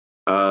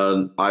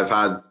I've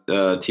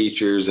had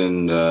teachers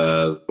and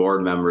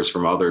board members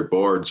from other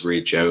boards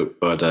reach out,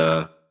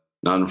 but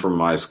none from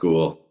my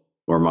school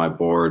or my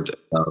board.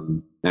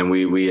 And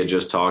we had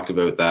just talked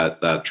about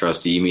that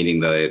trustee meeting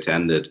that I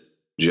attended.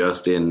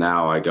 Just in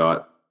now, I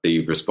got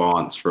the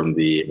response from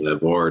the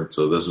board.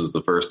 So this is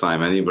the first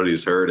time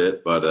anybody's heard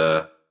it,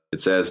 but it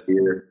says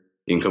here,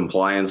 in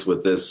compliance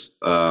with this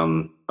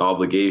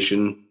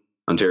obligation,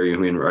 Ontario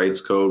Human Rights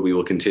Code, we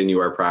will continue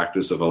our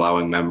practice of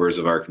allowing members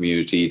of our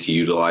community to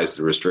utilize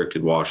the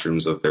restricted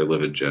washrooms of their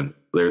lived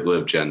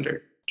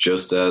gender.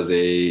 Just as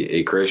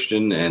a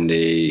Christian and a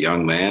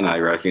young man, I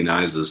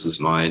recognize this is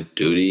my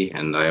duty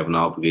and I have an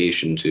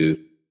obligation to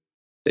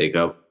take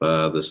up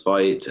this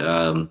fight.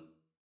 And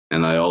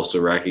I also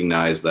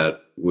recognize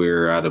that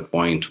we're at a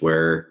point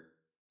where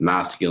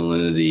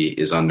masculinity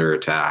is under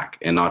attack,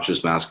 and not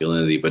just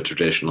masculinity, but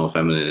traditional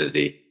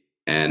femininity.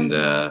 And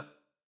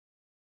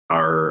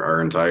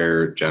our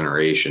entire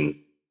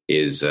generation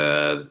is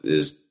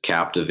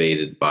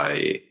captivated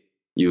by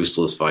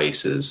useless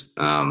vices,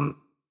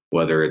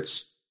 whether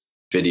it's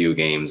video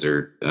games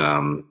or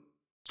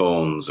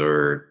phones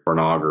or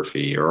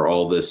pornography or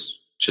all this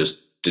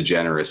just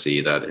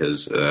degeneracy that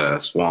has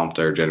swamped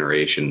our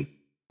generation.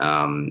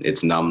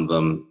 It's numbed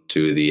them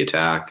to the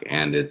attack,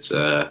 and it's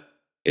a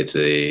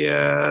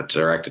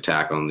direct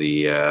attack on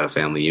the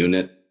family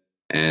unit.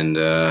 And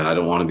I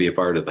don't want to be a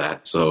part of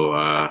that. So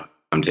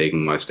I'm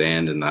taking my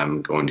stand, and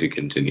I'm going to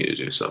continue to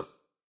do so.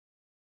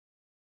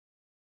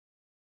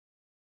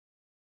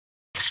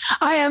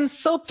 I am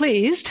so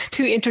pleased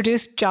to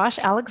introduce Josh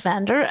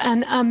Alexander,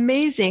 an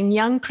amazing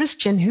young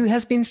Christian who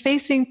has been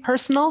facing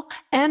personal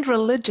and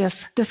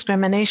religious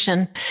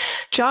discrimination.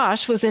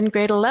 Josh was in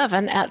grade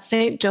 11 at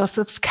St.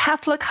 Joseph's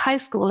Catholic High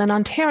School in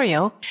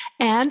Ontario,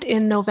 and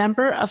in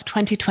November of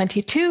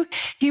 2022,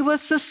 he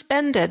was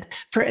suspended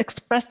for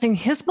expressing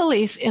his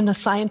belief in the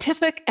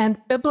scientific and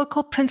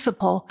biblical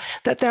principle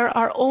that there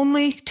are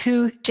only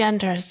two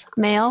genders,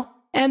 male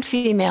and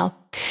female.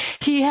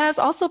 He has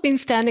also been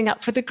standing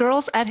up for the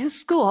girls at his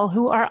school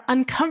who are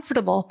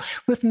uncomfortable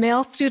with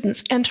male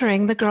students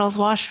entering the girls'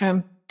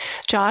 washroom.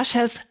 Josh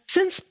has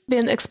since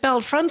been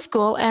expelled from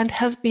school and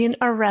has been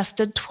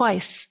arrested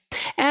twice.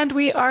 And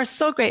we are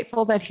so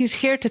grateful that he's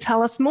here to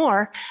tell us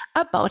more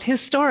about his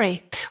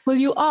story. Will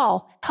you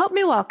all help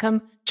me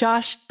welcome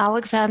Josh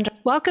Alexander?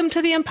 Welcome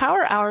to the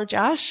Empower Hour,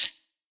 Josh.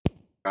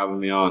 Thanks for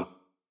having me on.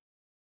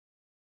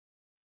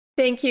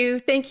 Thank you.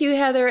 Thank you,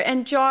 Heather.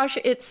 And Josh,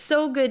 it's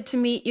so good to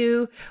meet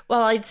you.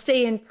 Well, I'd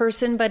say in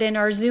person, but in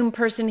our Zoom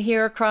person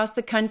here across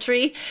the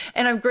country.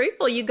 And I'm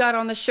grateful you got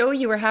on the show.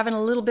 You were having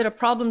a little bit of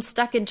problems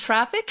stuck in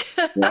traffic.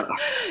 Yeah.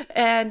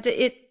 And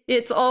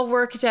it's all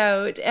worked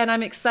out. And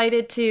I'm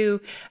excited to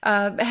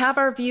have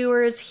our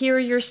viewers hear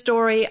your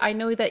story. I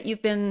know that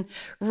you've been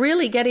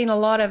really getting a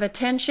lot of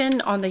attention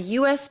on the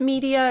U.S.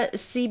 media,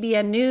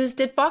 CBN News.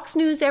 Did Fox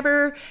News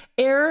ever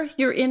air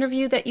your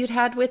interview that you'd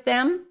had with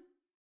them?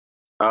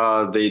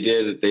 They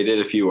did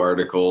a few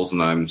articles,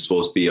 and I'm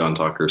supposed to be on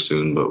Tucker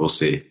soon, but we'll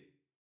see.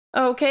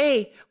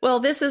 Okay.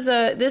 Well, this is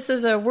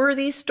a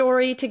worthy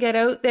story to get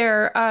out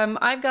there.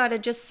 I've got to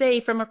just say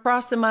from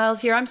across the miles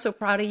here, I'm so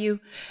proud of you.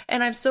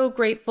 And I'm so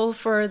grateful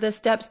for the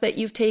steps that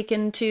you've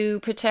taken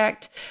to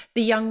protect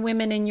the young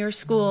women in your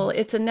school.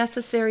 It's a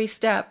necessary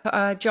step,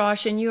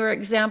 Josh, and you're an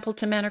example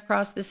to men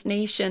across this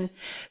nation.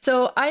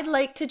 So I'd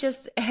like to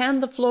just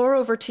hand the floor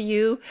over to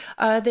you.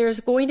 There's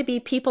going to be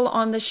people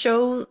on the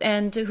show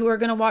and who are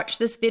going to watch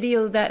this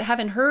video that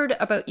haven't heard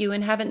about you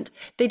and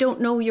they don't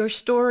know your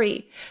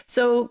story.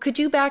 So could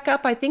you back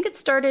up? I think it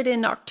started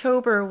in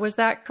October. Was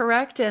that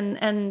correct?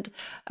 And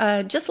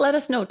just let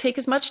us know. Take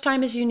as much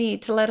time as you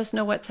need to let us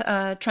know what's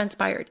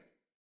transpired.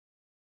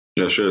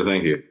 Yeah, sure.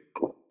 Thank you.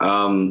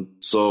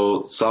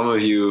 So some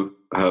of you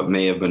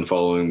may have been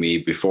following me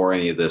before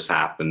any of this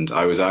happened.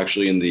 I was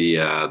actually in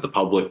the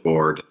public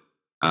board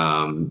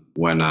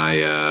when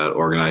I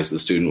organized the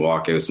student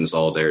walkouts in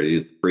solidarity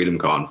with the Freedom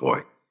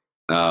Convoy.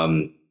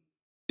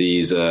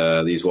 These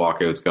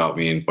walkouts got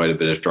me in quite a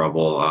bit of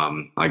trouble.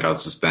 I got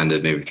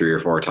suspended maybe 3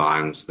 or 4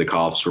 times. The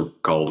cops were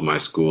called to my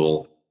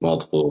school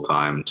multiple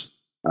times.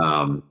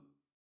 But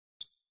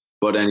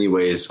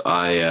anyways,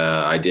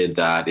 I did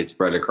that. It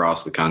spread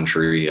across the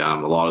country. A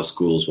lot of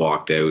schools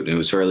walked out, and it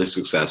was fairly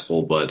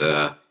successful. But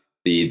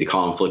the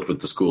conflict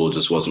with the school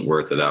just wasn't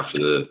worth it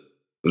after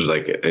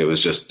it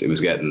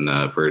was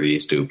getting pretty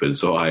stupid.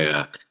 So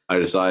I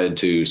decided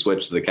to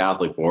switch to the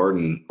Catholic board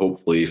and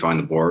hopefully find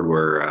a board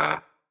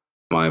where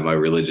my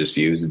religious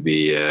views would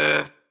be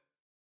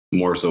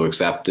more so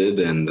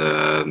accepted and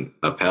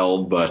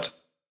upheld, but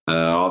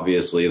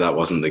obviously that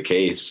wasn't the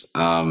case.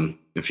 A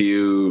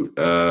few,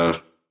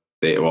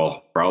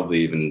 probably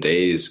even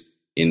days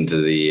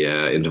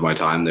into my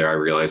time there, I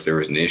realized there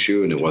was an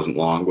issue, and it wasn't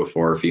long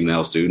before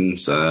female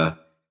students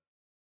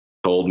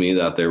told me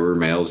that there were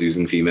males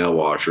using female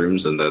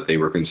washrooms and that they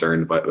were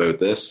concerned about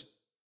this.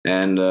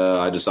 And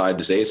I decided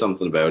to say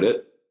something about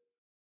it.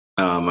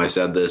 I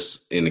said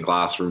this in a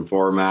classroom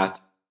format,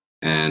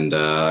 and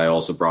I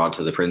also brought it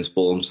to the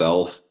principal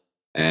himself.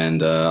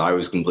 and I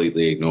was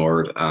completely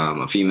ignored.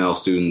 A female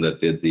student that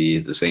did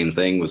the same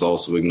thing was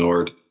also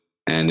ignored,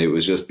 and it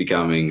was just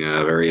becoming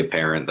very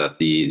apparent that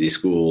the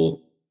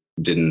school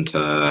didn't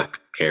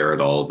care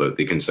at all about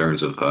the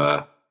concerns of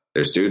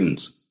their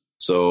students.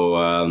 So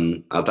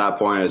at that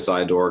point, I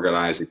decided to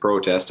organize a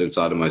protest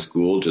outside of my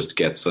school just to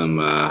get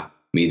some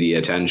media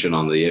attention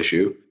on the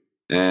issue.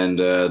 And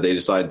they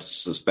decided to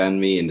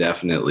suspend me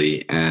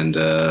indefinitely. And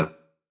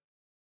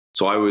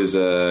so I was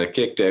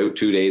kicked out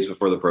 2 days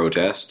before the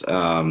protest.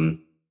 The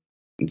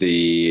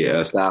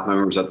staff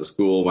members at the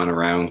school went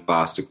around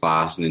class to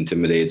class and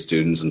intimidated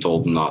students and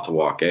told them not to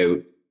walk out.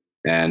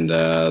 And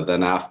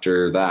then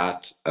after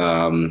that,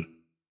 I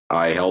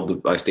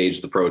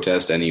staged the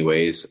protest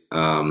anyways.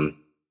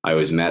 I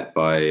was met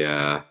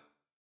by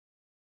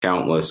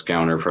countless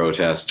counter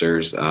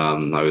protesters.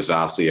 I was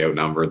vastly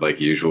outnumbered like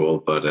usual,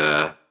 but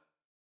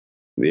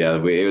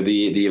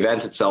the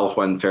event itself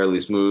went fairly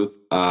smooth.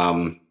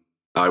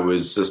 I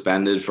was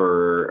suspended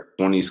for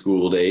 20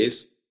 school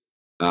days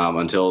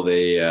until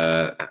they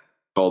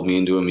called me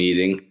into a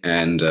meeting,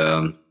 and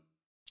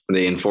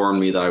they informed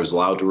me that I was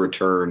allowed to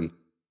return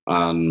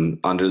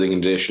under the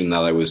condition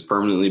that I was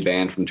permanently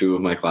banned from 2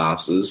 of my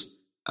classes,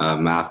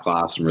 math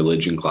class and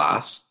religion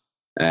class.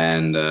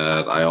 And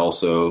I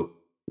also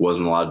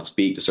wasn't allowed to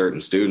speak to certain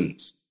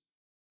students.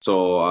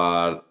 So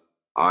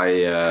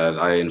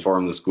I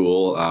informed the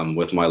school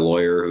with my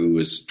lawyer, who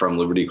was from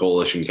Liberty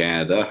Coalition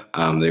Canada.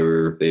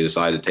 They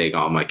decided to take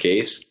on my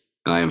case,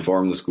 and I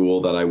informed the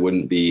school that I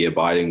wouldn't be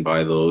abiding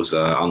by those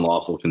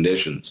unlawful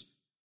conditions.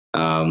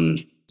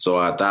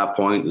 So at that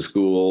point, the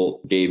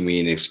school gave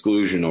me an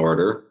exclusion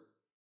order,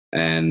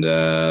 and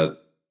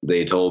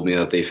they told me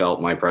that they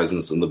felt my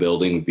presence in the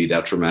building would be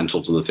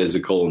detrimental to the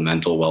physical and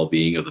mental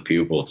well-being of the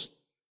pupils.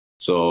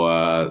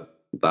 So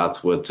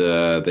that's what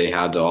they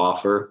had to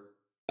offer.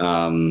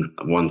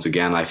 Once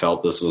again, I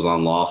felt this was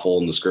unlawful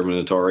and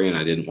discriminatory, and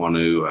I didn't want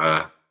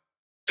to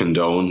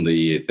condone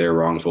their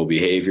wrongful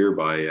behavior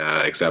by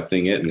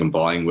accepting it and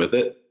complying with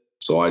it.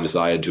 So I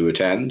decided to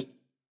attend,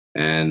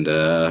 and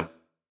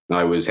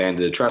I was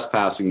handed a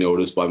trespassing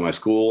notice by my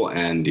school,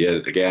 and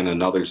yet again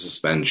another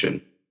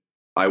suspension.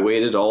 I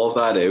waited all of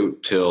that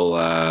out till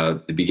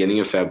the beginning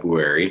of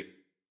February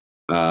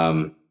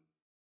of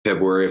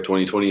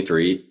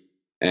 2023,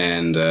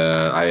 and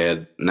I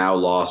had now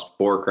lost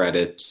 4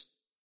 credits,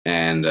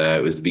 and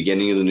it was the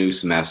beginning of the new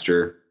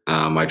semester.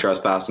 My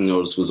trespassing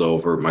notice was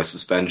over, my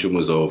suspension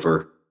was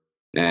over,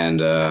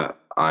 and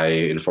I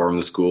informed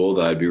the school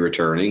that I'd be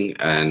returning,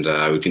 and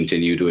I would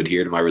continue to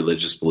adhere to my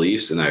religious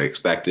beliefs, and I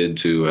expected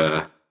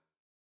to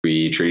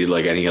be treated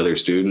like any other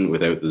student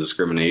without the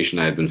discrimination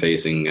I had been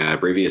facing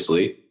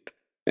previously.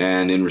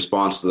 And in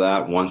response to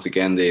that, once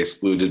again, they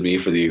excluded me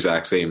for the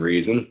exact same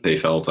reason. They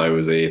felt I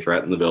was a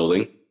threat in the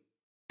building.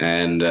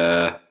 And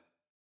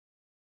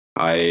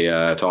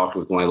I talked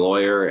with my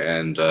lawyer,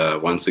 and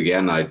once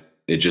again,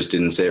 it just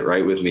didn't sit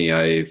right with me.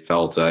 I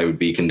felt I would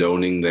be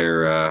condoning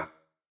their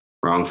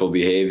wrongful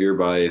behavior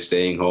by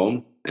staying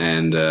home,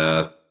 and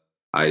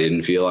I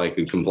didn't feel I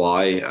could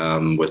comply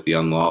with the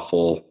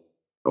unlawful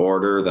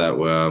order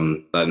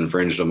that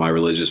infringed on my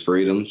religious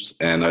freedoms,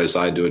 and I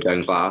decided to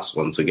attend class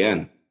once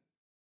again.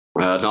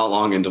 Not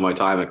long into my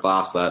time at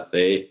class that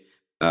day,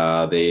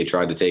 they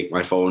tried to take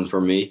my phone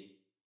from me.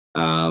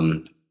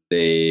 I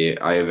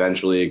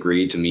eventually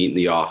agreed to meet in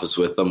the office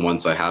with them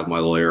once I had my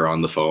lawyer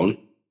on the phone,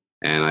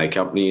 and I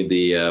accompanied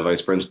the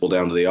vice principal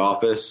down to the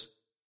office.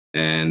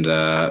 And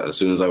as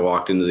soon as I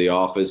walked into the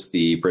office,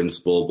 the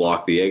principal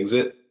blocked the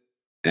exit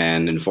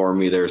and informed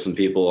me there were some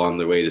people on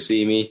their way to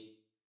see me.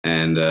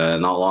 And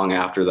not long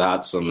after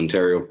that, some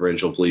Ontario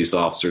provincial police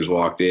officers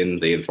walked in.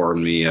 They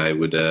informed me I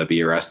would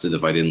be arrested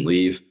if I didn't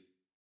leave.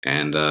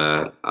 And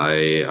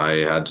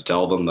I had to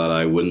tell them that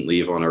I wouldn't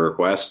leave on a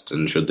request.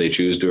 And should they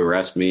choose to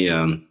arrest me,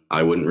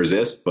 I wouldn't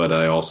resist. But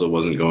I also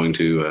wasn't going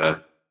to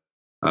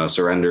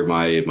surrender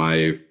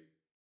my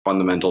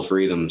fundamental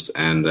freedoms.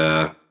 And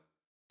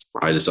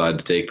I decided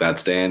to take that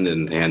stand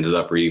and ended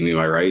up reading me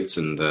my rights.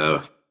 And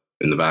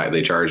in the back,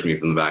 they charged me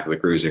from the back of the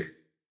cruiser.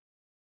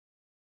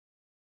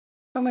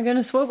 Oh my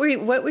goodness, what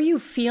were you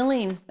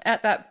feeling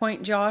at that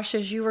point, Josh,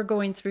 as you were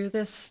going through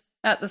this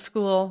at the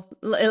school,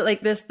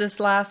 like this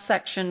last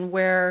section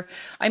where,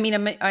 I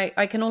mean,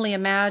 I can only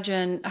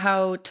imagine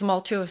how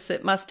tumultuous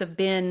it must have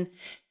been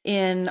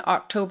in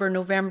October,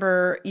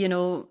 November,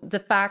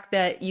 the fact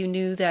that you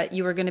knew that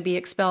you were going to be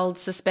expelled,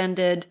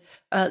 suspended,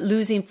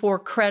 losing 4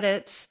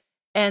 credits,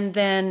 and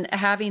then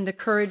having the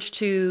courage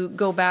to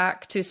go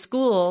back to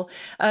school,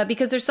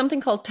 because there's something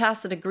called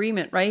tacit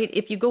agreement, right?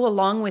 If you go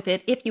along with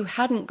it, if you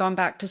hadn't gone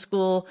back to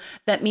school,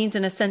 that means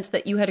in a sense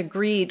that you had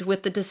agreed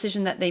with the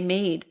decision that they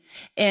made.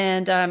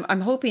 And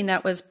I'm hoping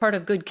that was part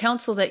of good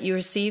counsel that you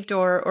received,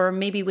 or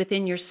maybe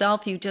within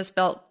yourself, you just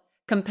felt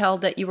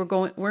compelled that you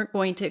weren't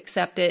going to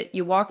accept it.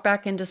 You walk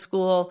back into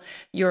school,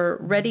 you're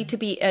ready to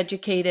be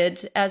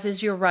educated, as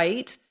is your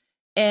right.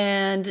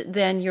 And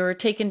then you're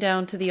taken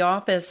down to the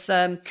office.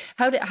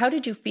 How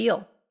did you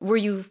feel? Were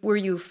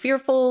you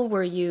fearful?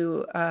 Were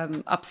you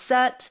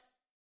upset?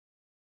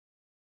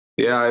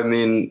 Yeah, I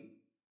mean,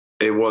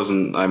 it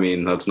wasn't, I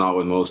mean, that's not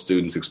what most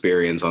students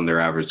experience on their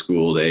average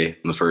school day,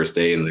 on the first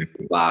day in the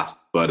class.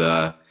 But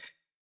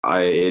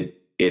it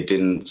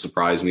didn't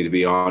surprise me, to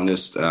be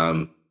honest.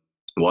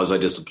 Was I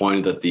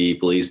disappointed that the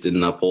police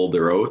didn't uphold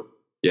their oath?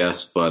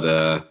 Yes,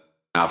 but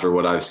after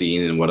what I've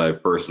seen and what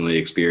I've personally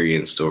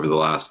experienced over the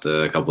last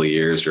couple of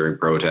years during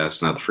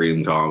protests and at the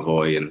Freedom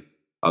Convoy and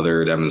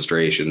other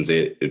demonstrations,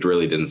 it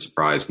really didn't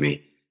surprise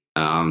me.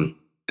 And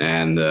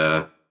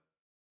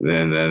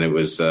then it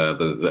was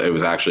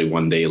actually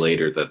one day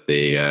later that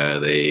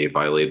they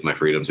violated my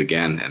freedoms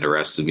again and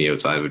arrested me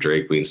outside of a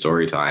Drag Queen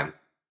story time.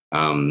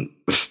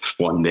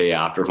 One day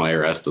after my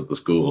arrest at the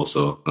school.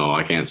 So no,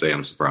 I can't say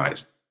I'm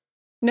surprised.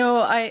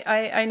 No,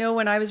 I know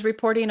when I was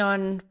reporting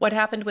on what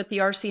happened with the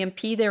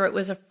RCMP there, it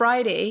was a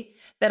Friday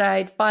that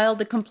I'd filed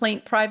the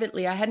complaint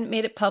privately. I hadn't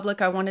made it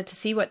public. I wanted to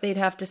see what they'd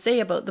have to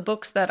say about the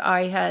books that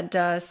I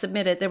had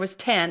submitted. There was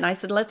 10. I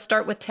said, let's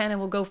start with 10 and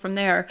we'll go from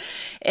there.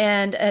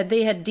 And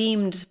they had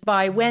deemed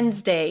by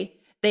Wednesday,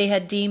 they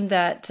had deemed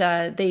that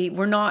they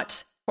were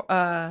not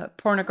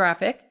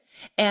pornographic.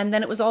 And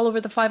then it was all over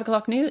the 5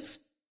 o'clock news.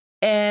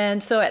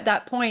 And so at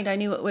that point, I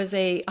knew it was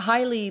a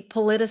highly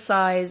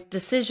politicized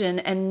decision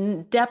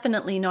and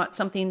definitely not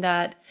something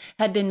that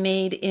had been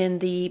made in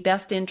the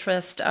best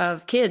interest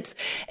of kids.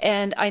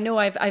 And I know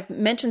I've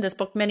mentioned this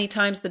book many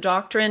times, The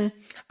Doctrine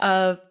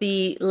of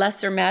the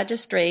Lesser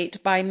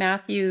Magistrate by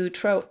Matthew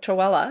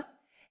Trewhella.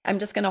 I'm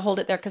just going to hold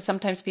it there because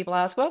sometimes people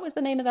ask, what was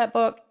the name of that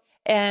book?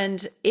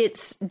 And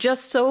it's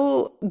just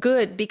so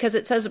good because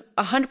it says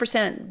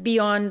 100%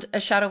 beyond a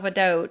shadow of a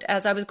doubt.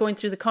 As I was going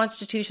through the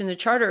Constitution, the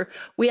Charter,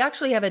 we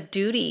actually have a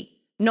duty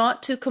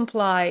not to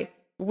comply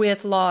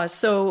with laws.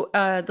 So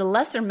the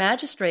lesser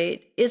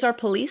magistrate is our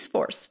police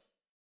force.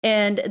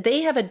 And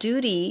they have a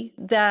duty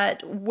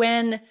that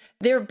when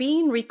they're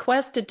being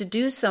requested to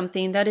do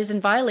something that is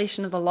in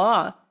violation of the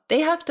law,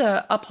 they have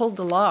to uphold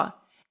the law.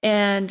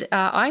 And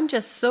I'm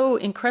just so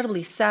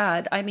incredibly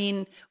sad. I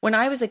mean, when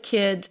I was a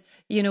kid,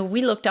 you know,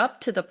 we looked up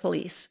to the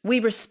police.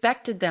 We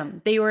respected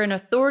them. They were an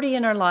authority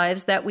in our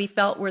lives that we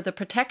felt were the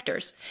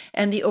protectors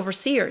and the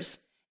overseers.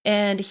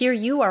 And here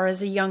you are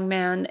as a young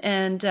man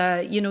and,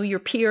 you know, your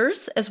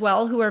peers as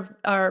well, who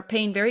are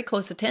paying very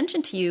close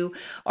attention to you,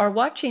 are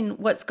watching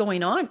what's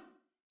going on.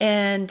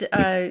 And,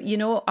 you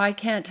know, I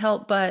can't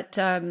help but,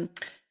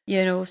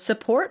 you know,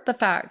 support the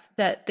fact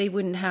that they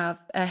wouldn't have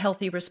a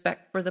healthy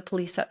respect for the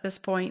police at this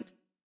point.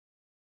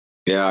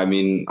 Yeah, I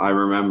mean, I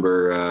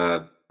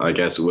remember, I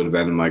guess it would have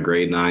been in my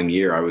grade 9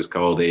 year, I was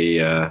called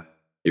a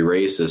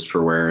racist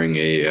for wearing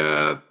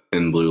a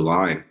thin blue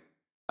line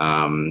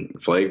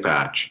flag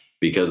patch,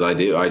 because I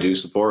do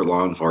support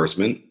law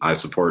enforcement. I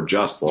support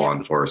just law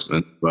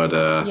enforcement, but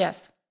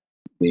yes,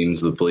 it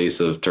seems the police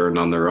have turned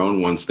on their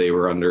own once they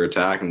were under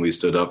attack and we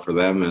stood up for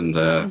them.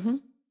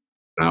 And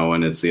now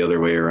when it's the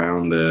other way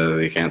around,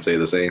 they can't say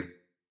the same.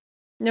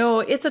 No,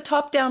 it's a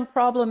top-down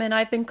problem, and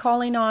I've been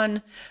calling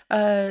on,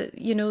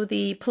 you know,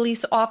 the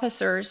police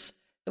officers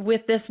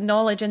with this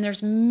knowledge, and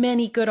there's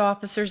many good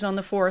officers on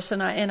the force,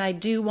 and I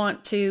do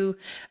want to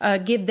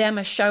give them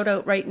a shout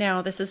out right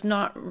now. This is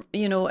not,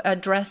 you know,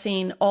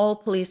 addressing all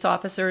police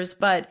officers,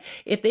 but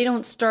if they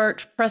don't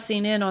start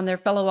pressing in on their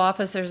fellow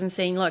officers and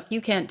saying, look,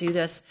 you can't do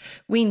this,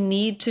 we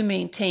need to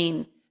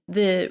maintain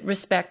the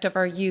respect of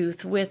our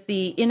youth with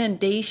the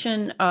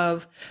inundation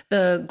of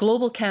the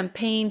global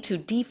campaign to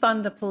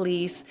defund the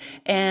police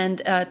and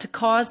to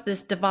cause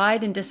this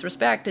divide and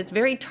disrespect. It's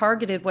very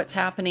targeted what's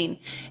happening.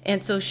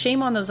 And so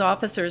shame on those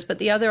officers, but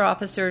the other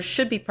officers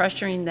should be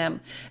pressuring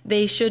them.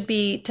 They should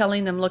be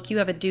telling them, look, you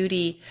have a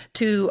duty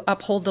to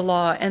uphold the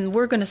law, and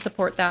we're going to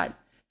support that.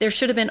 There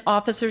should have been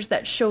officers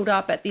that showed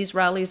up at these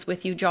rallies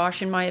with you,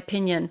 Josh, in my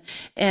opinion.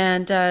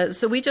 And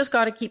so we just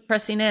got to keep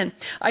pressing in.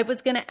 I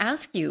was going to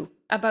ask you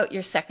about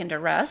your second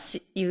arrest,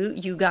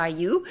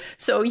 you.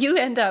 So you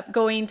end up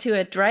going to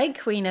a drag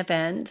queen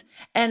event,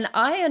 and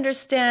I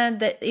understand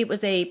that it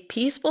was a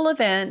peaceful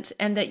event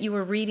and that you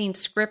were reading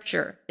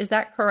scripture. Is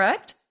that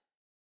correct?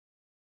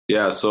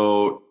 Yeah,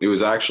 so it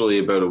was actually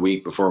about a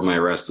week before my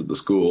arrest at the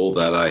school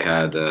that I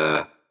had,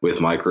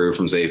 with my crew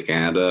from Safe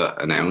Canada,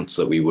 announced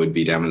that we would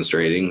be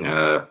demonstrating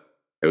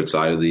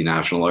outside of the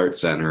National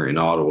Arts Centre in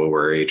Ottawa,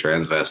 where a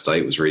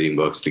transvestite was reading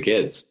books to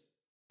kids.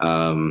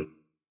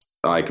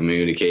 I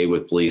communicated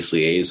with police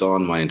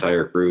liaison. My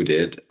entire crew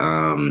did.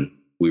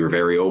 We were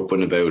very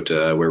open about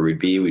where we'd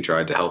be. We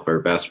tried to help our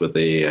best with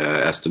a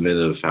estimate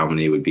of how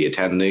many would be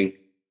attending.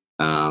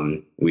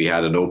 We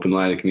had an open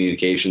line of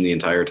communication the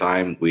entire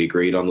time. We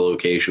agreed on the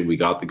location. We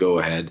got the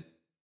go-ahead.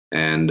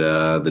 And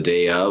the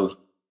day of,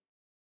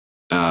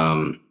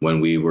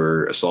 when we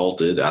were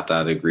assaulted at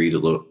that agreed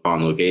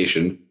upon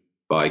location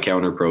by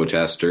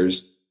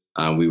counter-protesters,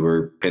 we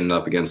were pinned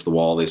up against the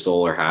wall. They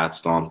stole our hats,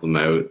 stomped them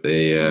out.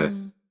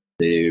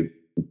 They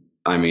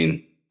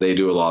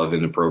do a lot of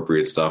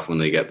inappropriate stuff when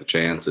they get the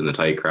chance in a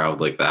tight crowd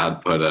like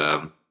that. But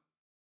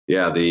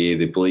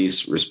the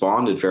police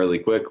responded fairly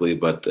quickly.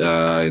 But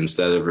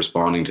instead of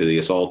responding to the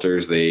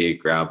assaulters, they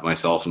grabbed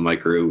myself and my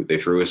crew. They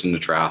threw us into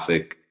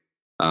traffic.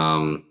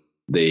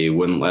 They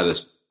wouldn't let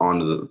us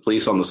onto the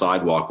police on the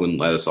sidewalk wouldn't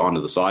let us onto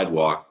the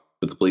sidewalk,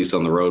 but the police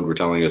on the road were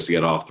telling us to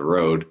get off the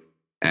road,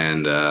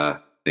 and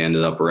they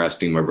ended up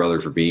arresting my brother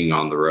for being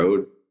on the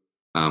road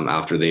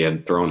after they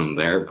had thrown him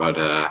there. But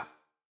a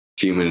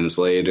few minutes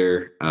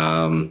later,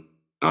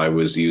 I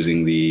was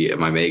using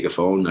my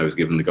megaphone. I was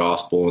given the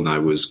gospel, and I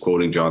was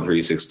quoting John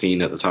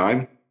 3:16 at the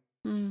time.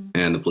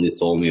 And the police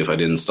told me if I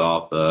didn't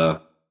stop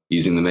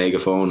using the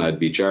megaphone, I'd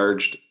be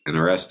charged and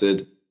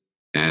arrested.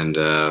 And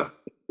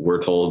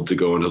we're told to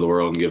go into the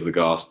world and give the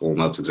gospel, and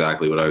that's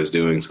exactly what I was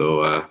doing.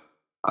 So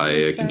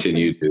I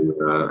continued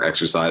to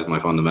exercise my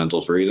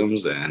fundamental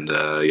freedoms, and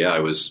I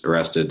was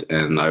arrested,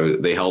 and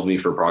they held me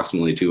for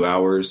approximately 2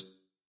 hours.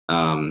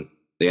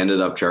 They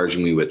ended up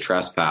charging me with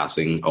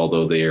trespassing,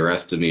 although they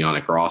arrested me on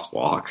a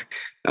crosswalk.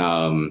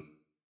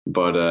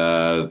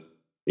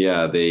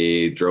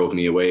 They drove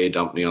me away,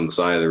 dumped me on the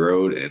side of the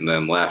road, and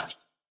then left.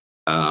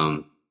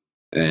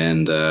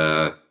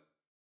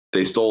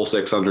 They stole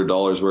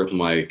 $600 worth of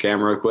my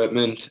camera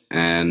equipment,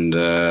 and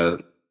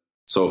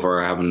so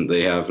far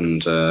they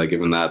haven't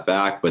given that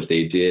back, but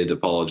they did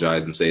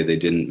apologize and say they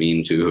didn't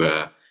mean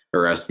to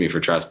arrest me for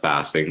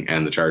trespassing,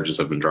 and the charges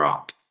have been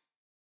dropped.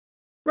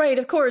 Right,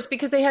 of course,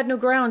 because they had no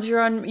grounds. You're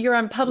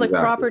on public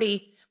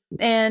property,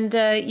 and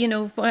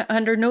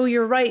under Know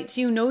Your Rights,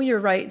 you know your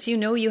rights. You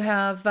know you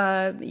have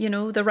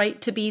the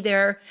right to be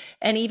there,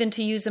 and even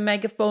to use a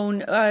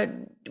megaphone.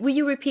 Will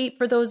you repeat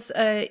for those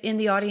in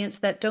the audience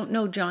that don't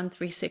know John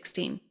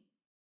 3:16?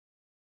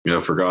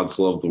 For God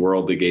so loved the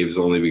world, that gave his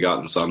only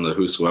begotten Son, that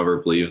whosoever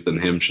believeth in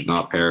him should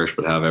not perish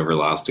but have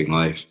everlasting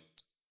life.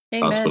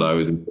 Amen. That's what I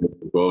was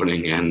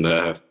quoting, and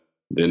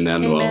didn't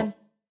end well.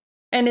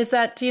 And is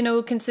that,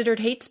 considered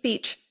hate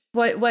speech?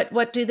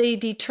 What do they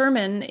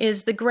determine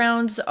is the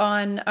grounds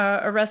on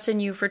arresting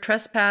you for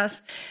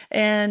trespass?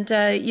 And,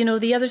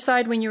 the other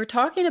side, when you were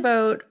talking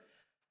about,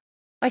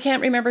 I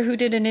can't remember who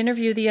did an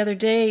interview the other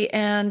day,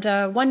 and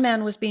one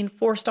man was being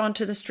forced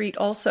onto the street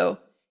also,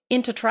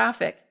 into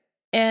traffic.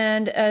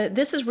 And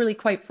this is really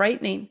quite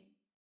frightening.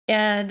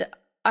 And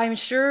I'm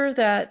sure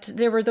that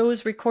there were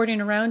those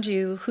recording around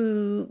you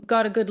who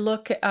got a good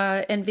look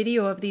and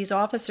video of these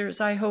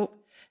officers, I hope.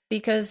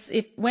 Because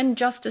when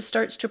justice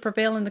starts to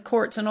prevail in the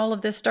courts and all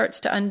of this starts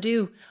to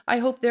undo, I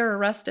hope they're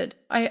arrested.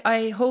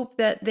 I hope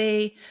that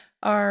they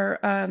are,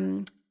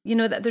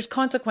 that there's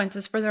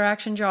consequences for their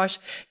action, Josh.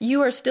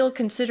 You are still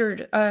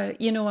considered, a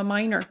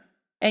minor,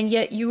 and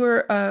yet you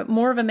are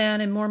more of a man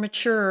and more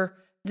mature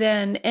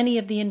than any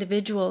of the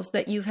individuals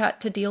that you've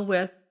had to deal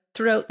with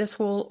throughout this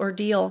whole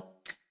ordeal.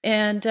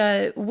 And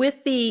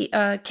with the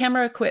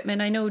camera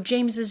equipment, I know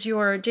James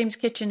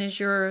Kitchen is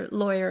your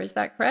lawyer. Is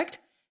that correct?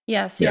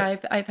 Yes, yeah.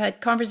 I've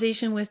had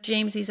conversation with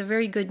James. He's a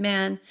very good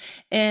man,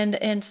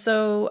 and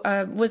so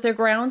was there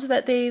grounds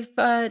that they've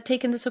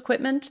taken this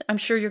equipment? I'm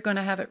sure you're going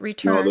to have it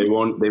returned.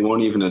 No, they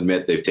won't even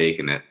admit they've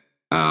taken it.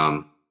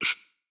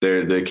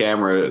 The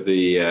camera,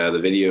 the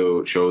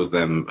video shows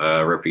them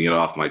ripping it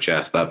off my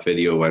chest. That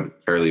video went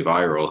fairly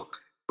viral,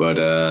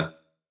 but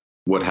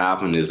what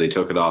happened is they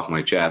took it off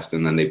my chest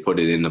and then they put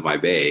it into my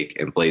bag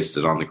and placed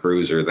it on the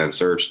cruiser, then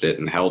searched it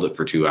and held it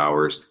for 2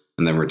 hours.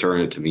 And then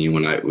returned it to me.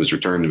 When it was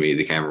returned to me,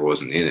 the camera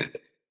wasn't in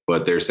it.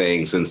 But they're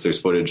saying since there's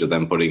footage of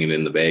them putting it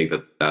in the bag,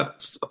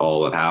 that's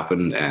all that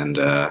happened, and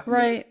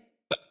right,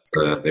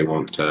 they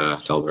won't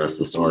tell the rest of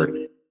the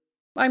story.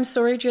 I'm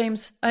sorry,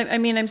 James.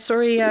 I'm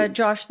sorry,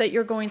 Josh, that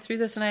you're going through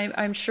this, and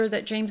I'm sure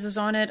that James is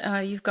on it.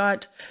 You've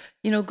got,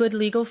 good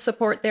legal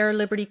support there.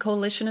 Liberty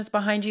Coalition is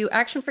behind you.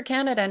 Action for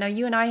Canada. Now,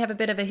 you and I have a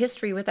bit of a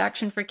history with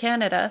Action for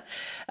Canada.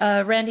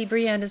 Randy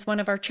Briand is one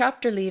of our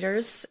chapter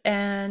leaders,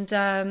 and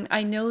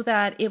I know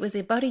that it was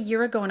about a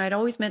year ago, and I'd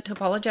always meant to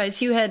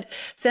apologize. You had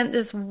sent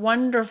this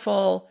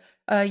wonderful,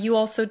 you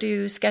also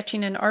do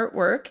sketching and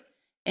artwork,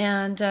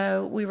 and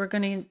we were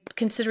going to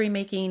consider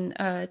making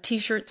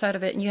T-shirts out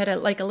of it, and you had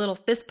a little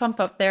fist pump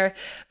up there.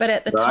 But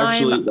at the time,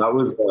 actually,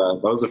 that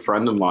was a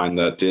friend of mine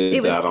that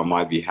did that on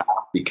my behalf,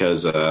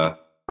 because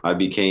I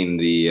became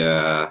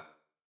the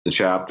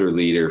chapter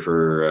leader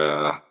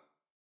for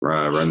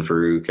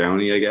Renfrew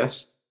County, I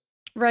guess.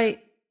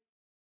 Right.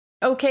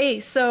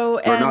 Okay. So,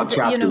 or not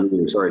chapter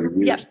leader. Sorry,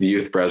 the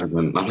youth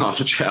president. I'm not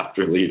the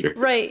chapter leader.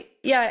 Right.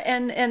 Yeah,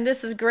 and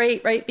this is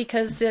great, right?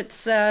 Because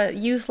it's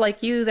youth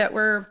like you that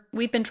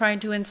we've been trying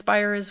to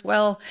inspire as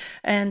well,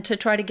 and to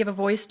try to give a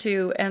voice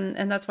to,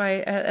 and that's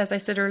why, as I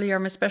said earlier,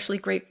 I'm especially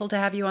grateful to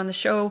have you on the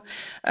show.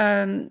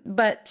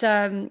 But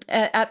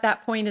at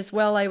that point as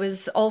well, I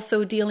was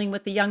also dealing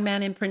with the young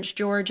man in Prince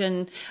George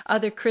and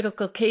other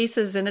critical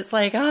cases, and it's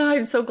like,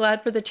 I'm so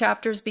glad for the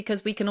chapters,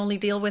 because we can only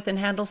deal with and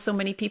handle so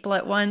many people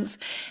at once,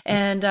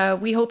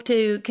 and we hope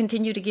to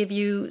continue to give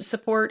you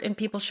support and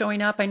people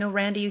showing up. I know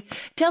Randy,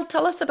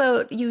 Tell us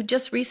about, you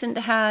just was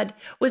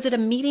it a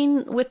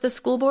meeting with the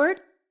school board?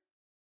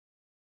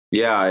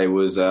 Yeah, I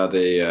was at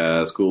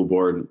a school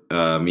board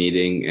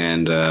meeting,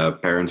 and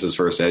Parents as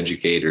First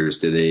Educators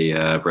did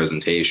a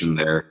presentation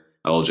there.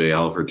 LJ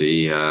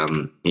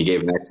Halfordy, he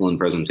gave an excellent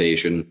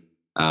presentation.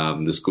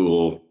 The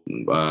school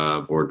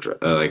board,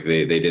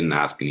 they didn't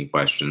ask any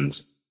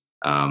questions.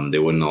 They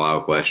wouldn't allow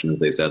questions.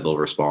 They said they'll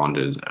respond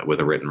with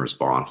a written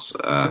response.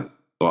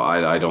 So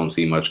I don't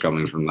see much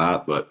coming from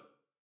that, but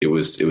it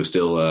was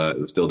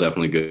still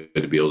definitely good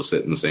to be able to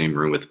sit in the same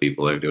room with the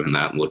people that are doing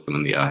that and look them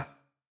in the eye.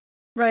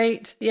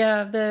 Right.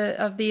 Yeah.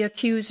 Of the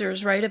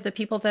accusers, right? Of the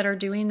people that are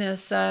doing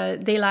this,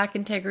 they lack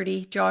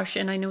integrity, Josh.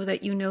 And I know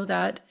that you know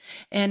that.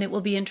 And it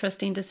will be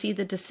interesting to see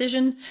the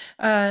decision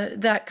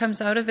that comes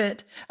out of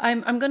it.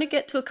 I'm going to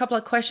get to a couple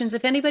of questions.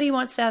 If anybody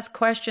wants to ask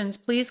questions,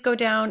 please go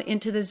down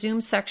into the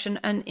Zoom section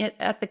and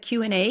at the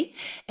Q&A.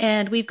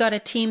 And we've got a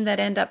team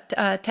that end up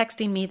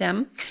texting me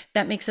them.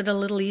 That makes it a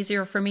little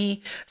easier for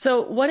me.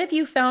 So what have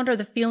you found are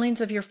the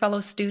feelings of your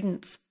fellow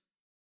students?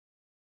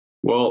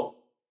 Well,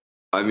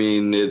 I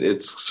mean,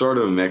 it's sort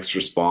of a mixed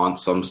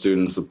response. Some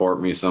students support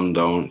me, some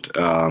don't.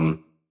 The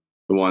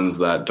ones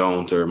that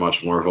don't are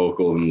much more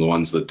vocal than the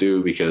ones that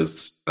do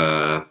because,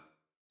 I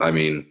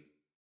mean,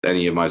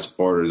 any of my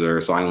supporters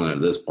are silent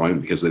at this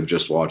point because they've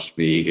just watched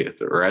me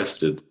get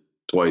arrested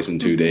twice in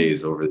 2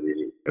 days over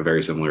a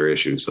very similar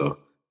issue. So,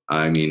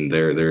 I mean,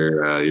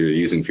 you're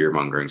using fear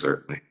mongering,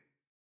 certainly.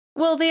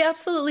 Well, they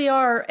absolutely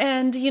are.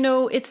 And,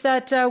 it's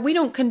that we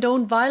don't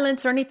condone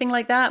violence or anything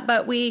like that,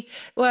 but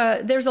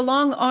there's a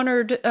long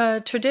honored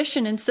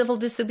tradition in civil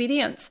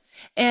disobedience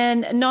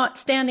and not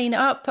standing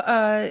up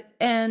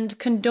and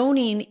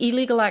condoning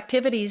illegal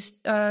activities,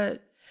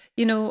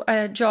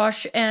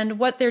 Josh, and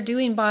what they're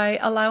doing by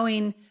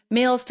allowing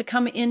males to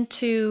come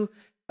into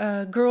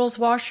girls'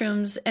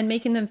 washrooms and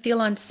making them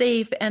feel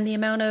unsafe, and the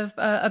amount of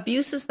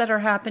abuses that are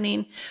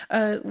happening.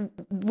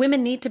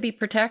 Women need to be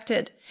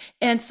protected.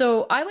 And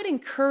so I would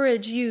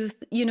encourage youth,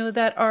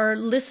 that are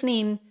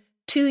listening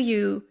to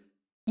you,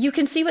 you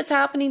can see what's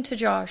happening to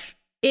Josh.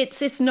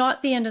 It's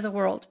not the end of the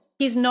world.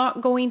 He's not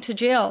going to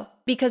jail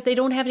because they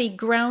don't have any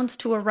grounds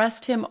to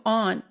arrest him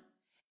on.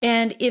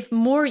 And if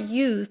more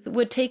youth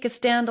would take a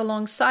stand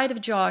alongside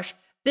of Josh,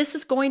 this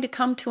is going to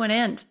come to an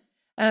end.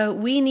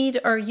 We need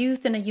our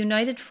youth in a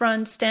united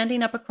front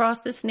standing up across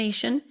this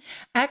nation.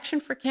 Action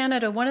for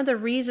Canada, one of the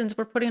reasons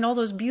we're putting all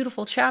those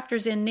beautiful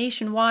chapters in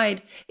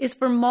nationwide is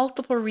for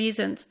multiple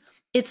reasons.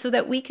 It's so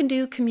that we can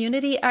do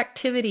community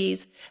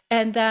activities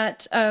and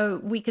that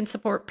we can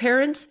support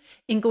parents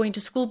in going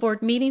to school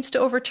board meetings to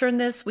overturn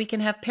this. We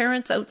can have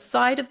parents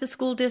outside of the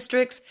school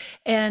districts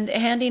and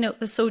handing out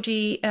the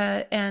SOGI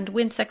and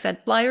WinSex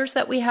Ed flyers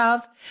that we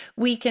have.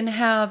 We can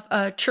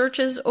have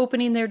churches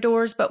opening their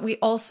doors, but we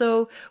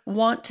also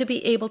want to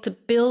be able to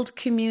build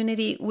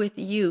community with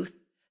youth,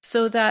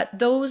 so that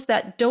those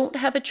that don't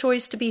have a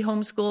choice to be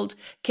homeschooled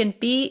can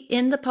be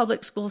in the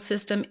public school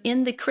system,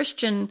 in the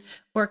Christian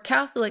or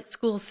Catholic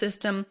school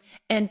system,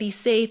 and be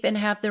safe and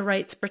have their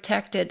rights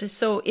protected.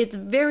 So it's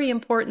very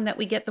important that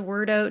we get the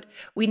word out.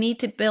 We need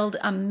to build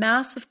a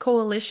massive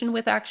coalition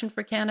with Action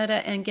for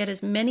Canada and get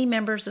as many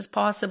members as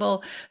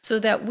possible so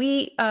that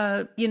we,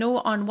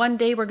 on one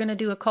day we're going to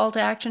do a call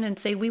to action and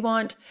say we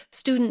want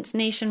students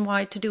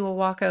nationwide to do a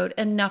walkout.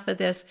 Enough of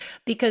this,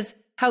 because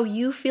how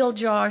you feel,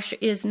 Josh,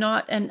 is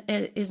not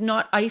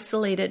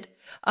isolated.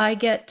 I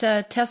get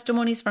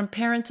testimonies from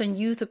parents and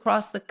youth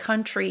across the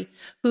country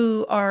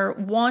who are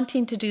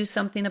wanting to do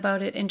something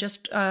about it and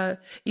just,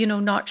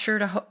 not sure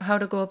how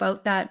to go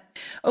about that.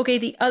 Okay,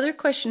 the other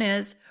question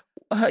is,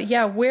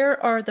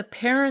 where are the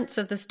parents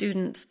of the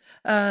students,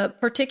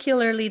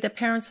 particularly the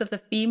parents of the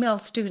female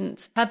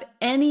students? Have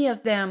any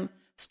of them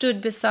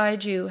stood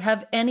beside you?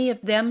 Have any of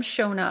them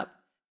shown up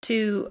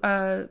to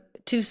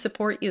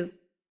support you?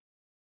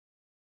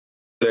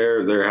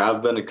 There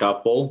have been a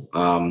couple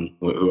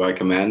who I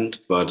commend,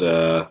 but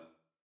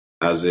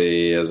as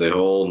a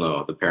whole,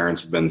 no. The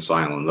parents have been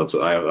silent.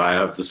 I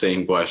have the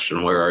same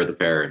question. Where are the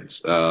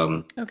parents?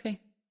 Okay.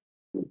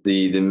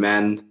 The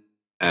men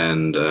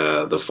and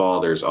the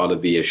fathers ought to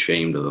be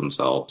ashamed of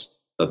themselves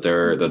that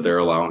they're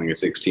allowing a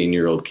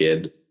 16-year-old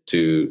kid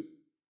to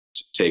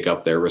take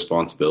up their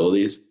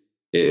responsibilities.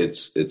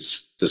 It's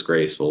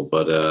disgraceful,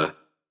 but.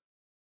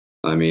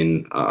 I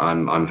mean,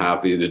 I'm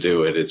happy to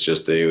do it. It's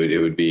just it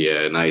would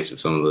be nice if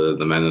some of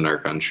the men in our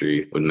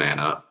country would man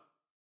up.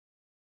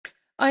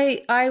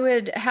 I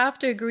would have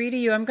to agree to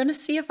you. I'm going to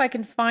see if I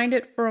can find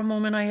it for a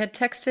moment. I had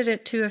texted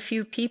it to a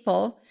few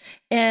people,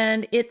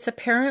 and it's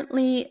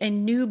apparently a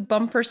new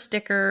bumper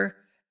sticker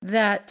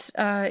that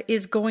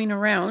is going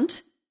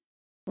around.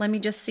 Let me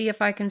just see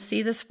if I can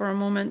see this for a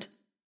moment.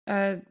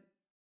 I'm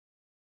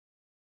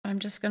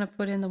just going to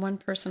put in the one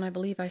person I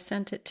believe I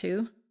sent it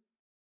to,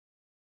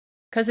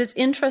 because it's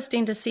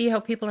interesting to see how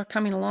people are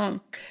coming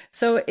along.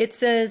 So it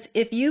says,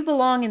 if you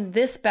belong in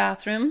this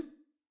bathroom,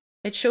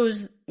 it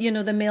shows,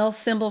 the male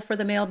symbol for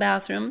the male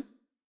bathroom,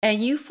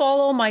 and you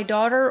follow my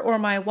daughter or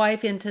my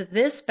wife into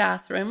this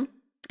bathroom,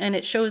 and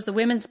it shows the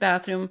women's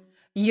bathroom,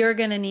 you're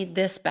going to need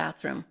this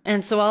bathroom.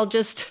 And so I'll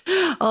just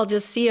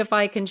see if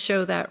I can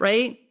show that,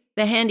 right?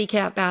 The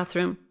handicap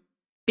bathroom.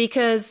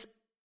 Because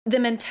the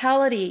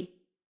mentality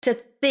to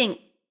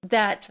think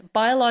that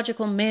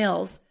biological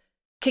males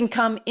can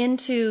come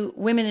into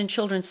women and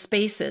children's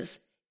spaces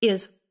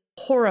is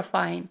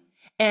horrifying.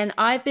 And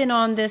I've been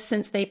on this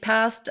since they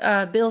passed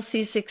Bill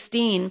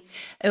C-16,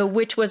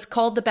 which was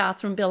called the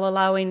bathroom bill,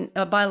 allowing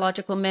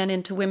biological men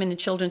into women and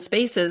children's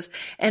spaces.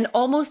 And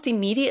almost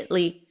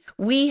immediately,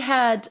 we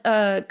had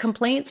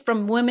complaints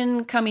from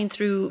women coming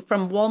through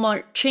from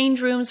Walmart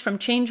change rooms, from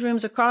change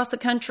rooms across the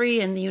country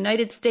in the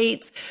United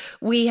States.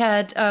 We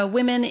had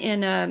women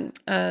in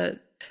a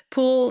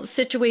pool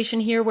situation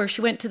here where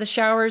she went to the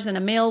showers and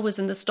a male was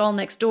in the stall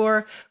next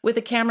door with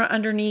a camera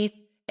underneath,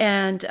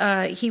 and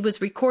he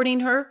was recording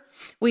her.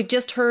 We've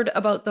just heard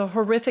about the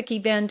horrific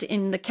event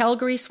in the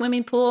Calgary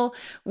swimming pool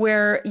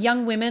where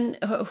young women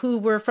who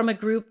were from a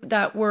group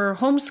that were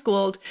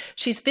homeschooled,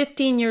 she's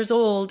 15 years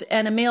old,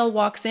 and a male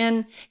walks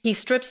in, he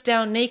strips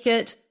down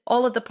naked,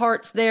 all of the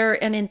parts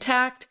there and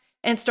intact,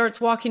 and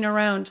starts walking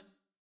around.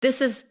 This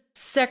is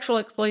sexual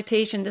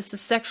exploitation. This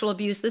is sexual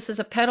abuse. This is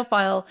a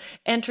pedophile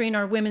entering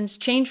our women's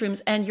change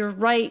rooms. And you're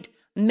right,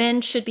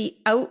 men should be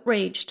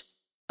outraged.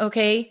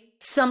 Okay?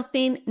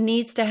 Something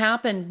needs to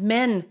happen.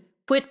 Men,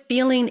 quit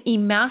feeling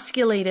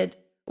emasculated.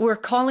 We're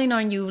calling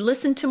on you.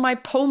 Listen to my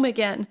poem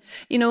again.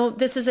 You know,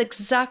 this is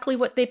exactly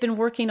what they've been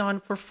working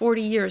on for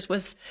 40 years,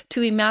 was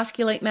to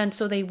emasculate men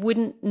so they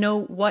wouldn't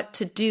know what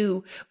to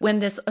do when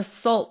this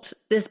assault,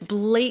 this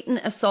blatant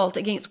assault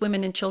against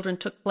women and children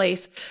took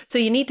place. So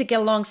you need to get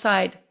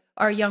alongside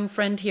our young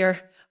friend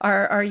here,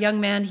 our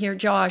young man here,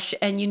 Josh,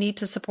 and you need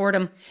to support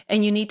him.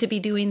 And you need to be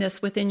doing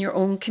this within your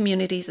own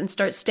communities and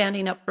start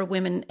standing up for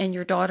women and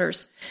your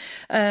daughters.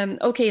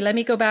 Okay, let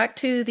me go back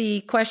to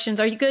the questions.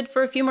 Are you good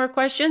for a few more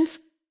questions?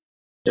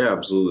 Yeah,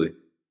 absolutely.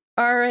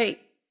 All right.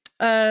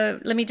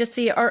 Let me just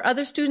see. Are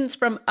other students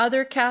from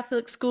other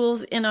Catholic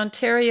schools in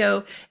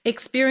Ontario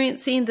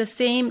experiencing the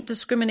same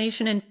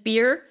discrimination and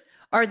fear?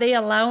 Are they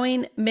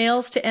allowing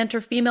males to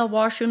enter female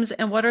washrooms?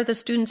 And what are the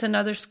students in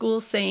other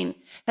schools saying?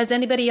 Has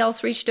anybody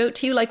else reached out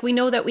to you? Like, we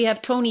know that we have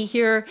Tony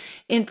here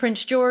in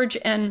Prince George,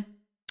 and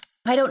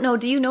I don't know,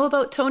 do you know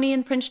about Tony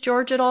in Prince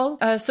George at all?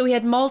 So we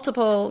had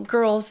multiple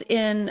girls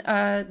in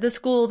the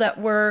school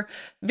that were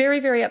very,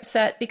 very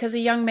upset because a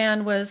young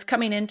man was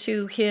coming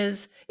into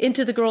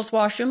the girls'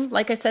 washroom.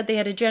 Like I said, they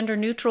had a gender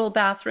neutral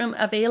bathroom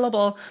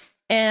available.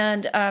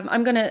 And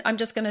I'm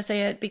just gonna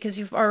say it because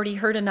you've already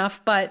heard enough,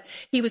 but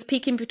he was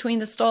peeking between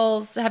the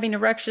stalls, having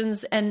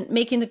erections and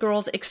making the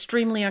girls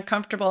extremely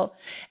uncomfortable.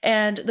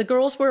 And the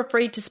girls were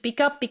afraid to speak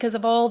up because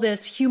of all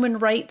this human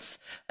rights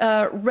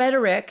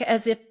rhetoric,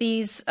 as if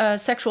these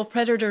sexual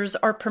predators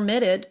are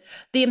permitted.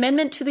 The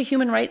amendment to the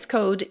Human Rights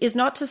Code is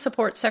not to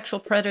support sexual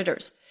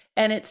predators.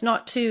 And it's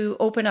not to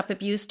open up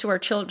abuse to our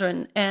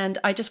children. And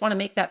I just want to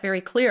make that very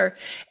clear.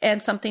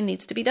 And something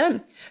needs to be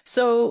done.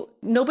 So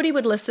nobody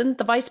would listen.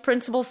 The vice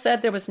principal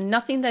said there was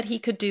nothing that he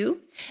could do.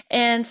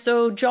 And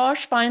so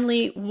Josh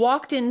finally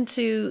walked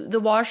into the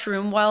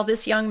washroom while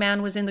this young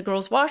man was in the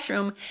girls'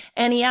 washroom.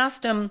 And he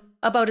asked him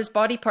about his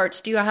body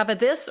parts. Do you have a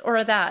this or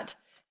a that?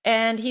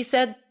 And he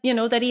said, you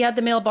know, that he had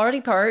the male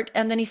body part.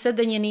 And then he said,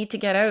 then you need to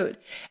get out.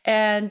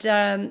 And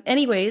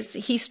anyways,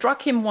 he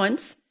struck him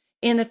once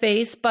in the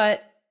face,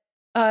 but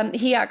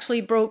he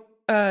actually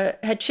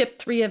had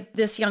chipped 3 of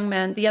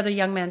the other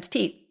young man's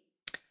teeth.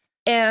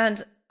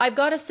 And I've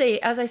got to say,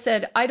 as I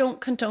said, I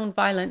don't condone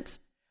violence,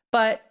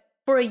 but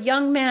for a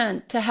young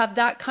man to have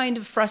that kind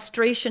of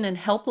frustration and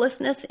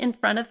helplessness in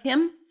front of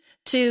him,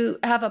 to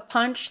have a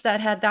punch that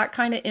had that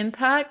kind of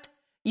impact,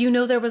 you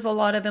know, there was a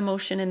lot of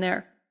emotion in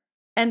there.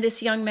 And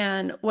this young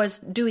man was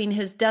doing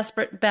his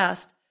desperate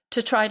best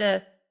to try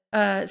to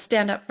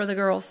stand up for the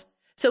girls.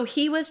 So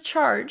he was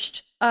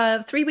charged.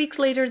 3 weeks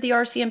later, the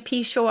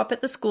RCMP show up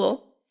at the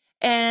school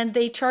and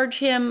they charge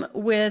him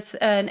with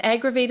an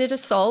aggravated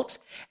assault.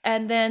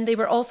 And then they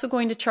were also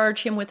going to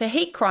charge him with a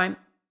hate crime.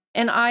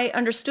 And I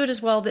understood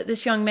as well that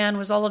this young man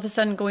was all of a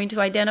sudden going to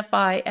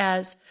identify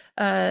as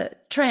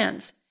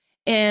trans.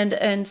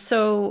 And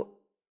so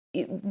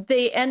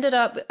he ended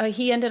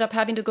up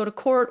having to go to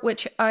court,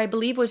 which I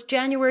believe was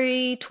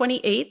January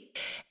 28th.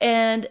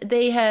 And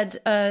they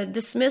had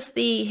dismissed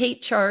the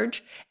hate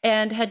charge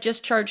and had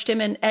just charged him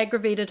an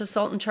aggravated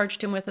assault and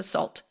charged him with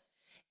assault.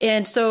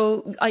 And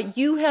so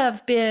you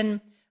have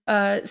been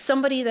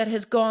somebody that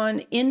has gone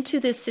into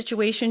this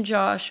situation,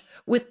 Josh,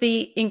 with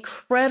the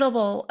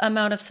incredible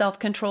amount of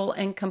self-control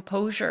and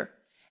composure.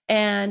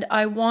 And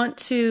I want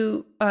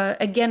to,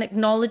 again,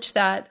 acknowledge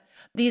that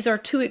these are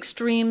 2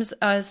 extremes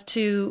as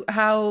to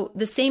how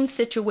the same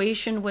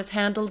situation was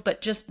handled, but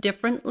just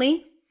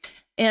differently.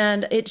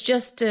 And it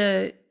just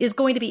is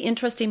going to be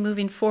interesting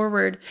moving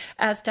forward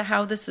as to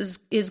how this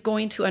is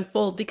going to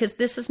unfold, because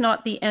this is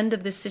not the end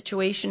of this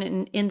situation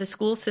in the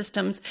school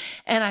systems.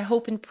 And I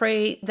hope and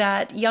pray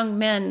that young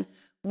men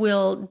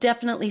will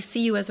definitely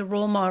see you as a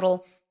role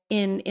model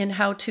in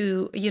how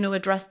to, you know,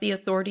 address the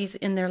authorities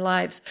in their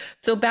lives.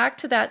 So back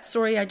to that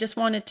story, I just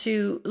wanted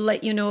to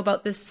let you know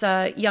about this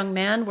young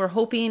man. We're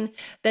hoping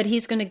that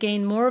he's going to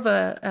gain more of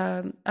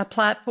a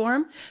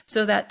platform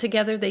so that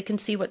together they can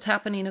see what's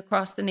happening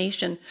across the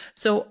nation.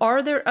 So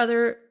are there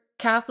other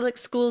Catholic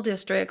school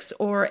districts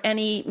or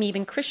any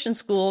even Christian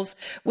schools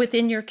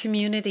within your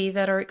community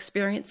that are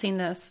experiencing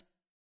this?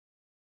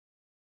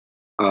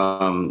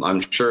 I'm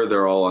sure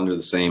they're all under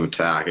the same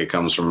attack. It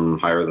comes from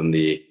higher than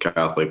the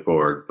Catholic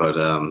board, but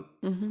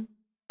Mm-hmm.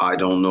 I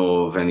don't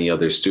know of any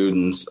other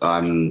students.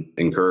 I'm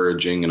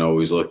encouraging and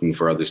always looking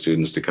for other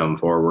students to come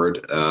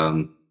forward.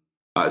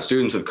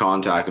 Students have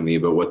contacted me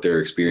about what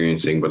they're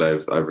experiencing, but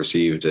I've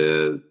received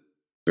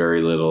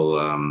very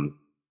little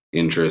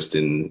interest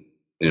in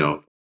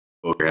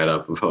poke your head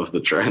up above the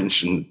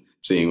trench and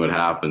seeing what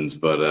happens.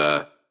 But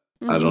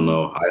I don't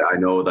know. I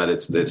know that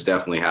it's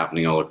definitely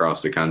happening all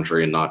across the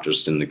country and not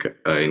just in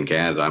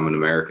Canada. I'm an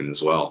American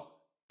as well,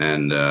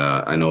 and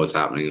I know it's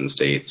happening in the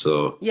States.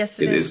 So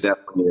Yes, it's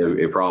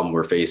definitely a problem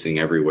we're facing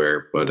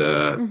everywhere. But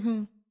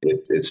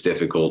it's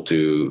difficult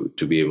to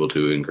be able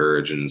to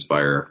encourage and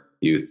inspire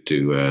youth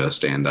to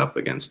stand up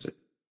against it.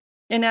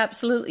 And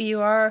absolutely you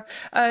are.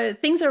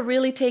 Things are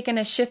really taking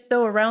a shift,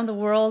 though, around the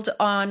world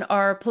on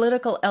our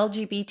political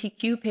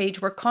LGBTQ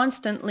page. We're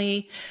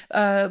constantly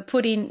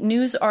putting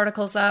news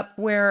articles up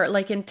where,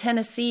 like in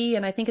Tennessee,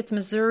 and I think it's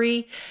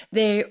Missouri,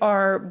 they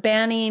are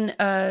banning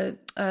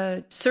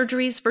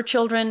surgeries for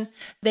children.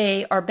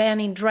 They are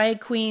banning drag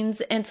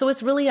queens. And so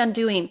it's really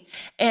undoing.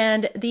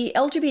 And the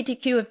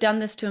LGBTQ have done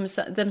this to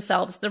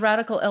themselves, the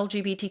radical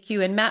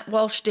LGBTQ. And Matt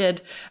Walsh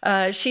did.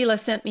 Sheila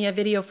sent me a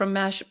video from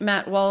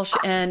Matt Walsh,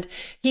 and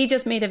he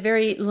just made a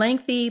very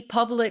lengthy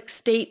public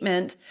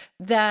statement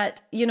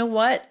that, you know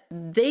what,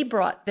 they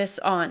brought this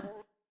on.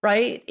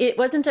 Right? It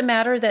wasn't a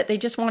matter that they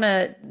just want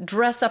to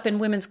dress up in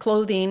women's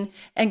clothing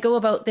and go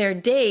about their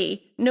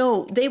day.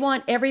 No, they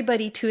want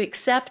everybody to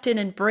accept and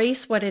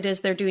embrace what it is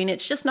they're doing.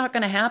 It's just not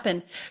going to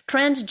happen.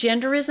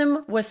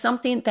 Transgenderism was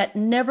something that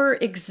never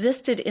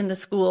existed in the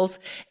schools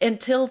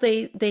until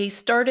they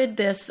started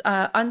this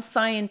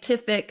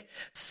unscientific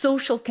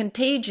social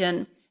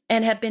contagion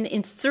and have been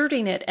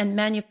inserting it and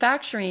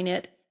manufacturing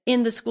it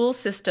in the school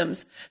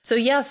systems. So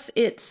yes,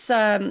 it's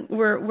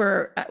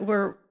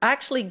we're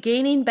actually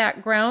gaining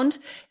background,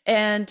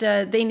 and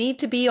they need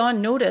to be on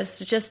notice.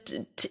 Just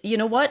you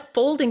know what,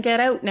 fold and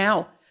get out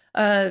now.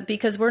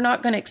 Because we're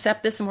not going to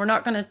accept this, and we're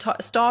not going to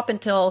stop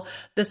until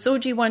the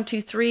SOGI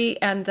 123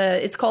 and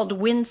it's called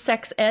WIN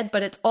Sex Ed,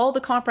 but it's all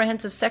the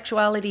comprehensive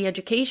sexuality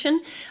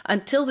education.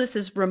 Until this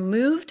is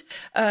removed,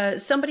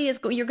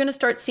 you're going to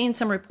start seeing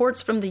some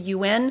reports from the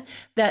UN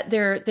that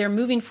they're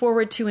moving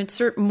forward to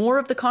insert more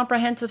of the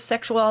comprehensive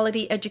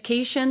sexuality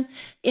education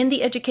in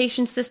the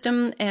education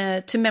system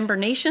to member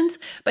nations.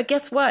 But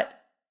guess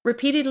what?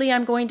 Repeatedly,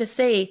 I'm going to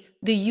say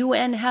the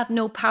UN have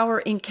no power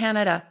in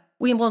Canada.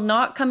 We will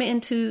not come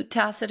into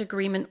tacit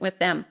agreement with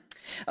them.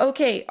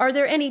 Okay, are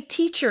there any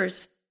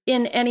teachers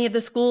in any of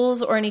the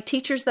schools or any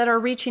teachers that are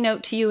reaching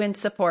out to you in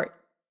support?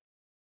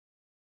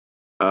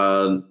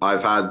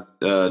 I've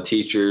had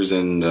teachers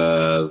and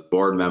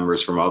board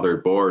members from other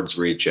boards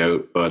reach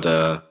out, but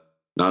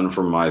none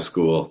from my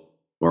school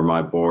or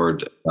my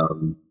board.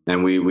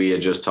 And we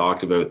had just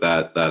talked about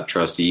that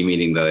trustee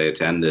meeting that I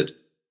attended.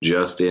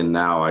 Just in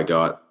now, I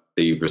got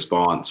the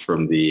response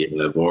from the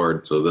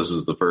board. So this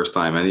is the first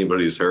time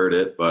anybody's heard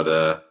it,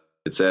 but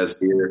it says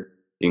here,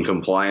 in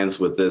compliance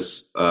with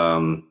this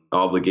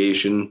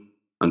obligation,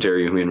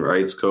 Ontario Human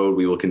Rights Code,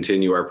 we will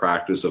continue our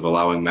practice of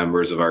allowing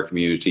members of our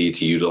community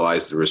to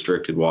utilize the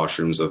restricted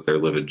washrooms of their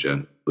lived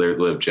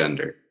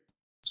gender.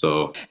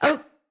 So,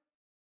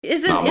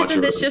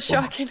 isn't this just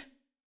shocking?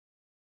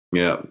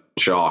 Yeah,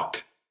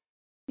 shocked.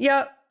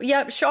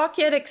 Yeah, shock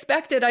yet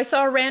expected. I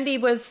saw Randy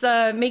was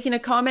making a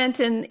comment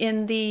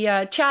in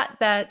the chat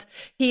that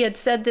he had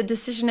said the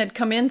decision had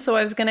come in, so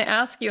I was going to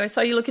ask you. I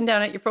saw you looking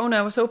down at your phone.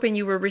 I was hoping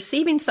you were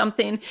receiving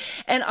something,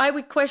 and I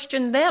would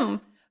question them.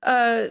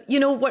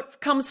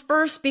 What comes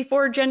first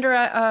before gender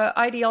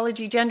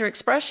ideology, gender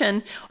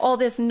expression, all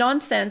this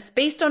nonsense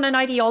based on an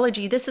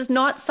ideology. This is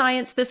not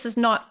science. This is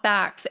not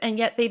facts. And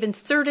yet they've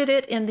inserted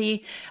it in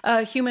the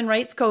Human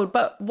Rights Code.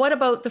 But what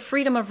about the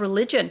freedom of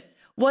religion?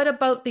 What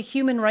about the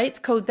Human Rights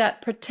Code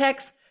that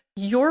protects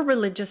your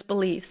religious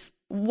beliefs?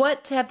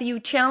 What have you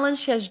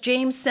challenged? Has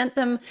James sent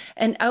them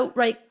an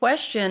outright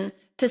question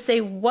to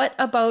say, what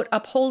about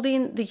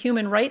upholding the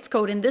Human Rights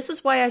Code? And this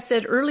is why I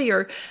said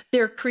earlier,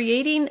 they're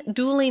creating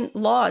dueling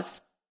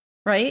laws,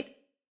 right?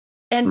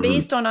 And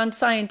based on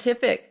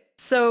unscientific.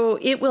 So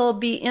it will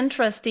be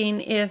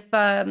interesting if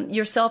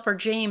yourself or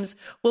James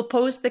will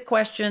pose the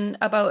question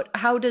about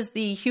how does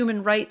the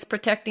human rights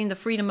protecting the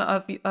freedom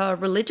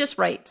of religious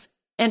rights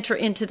enter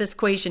into this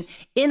equation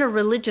in a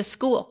religious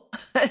school,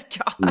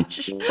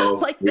 Josh?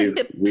 Well,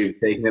 we've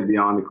taken it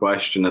beyond the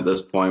question at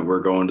this point. We're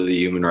going to the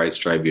Human Rights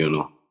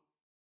Tribunal.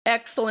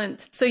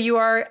 Excellent. So you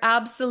are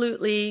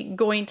absolutely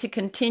going to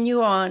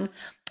continue on.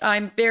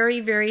 I'm very,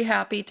 very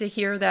happy to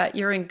hear that.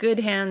 You're in good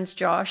hands,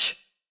 Josh.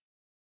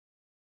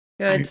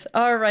 Good.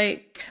 All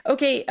right.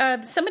 Okay.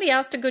 Somebody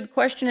asked a good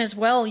question as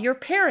well. Your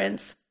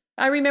parents,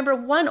 I remember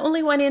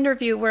only one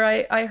interview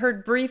where I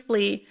heard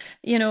briefly,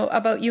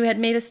 about you had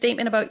made a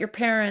statement about your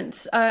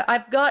parents.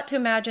 I've got to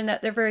imagine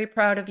that they're very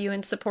proud of you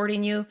and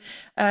supporting you.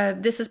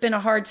 This has been a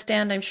hard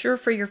stand, I'm sure,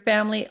 for your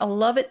family. I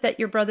love it that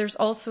your brother's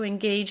also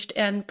engaged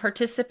and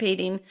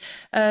participating.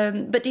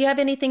 But do you have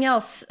anything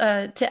else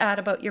to add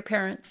about your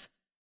parents?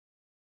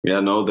 Yeah,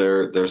 no,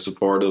 they're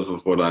supportive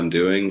of what I'm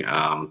doing.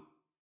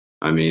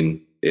 I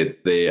mean,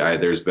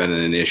 there's been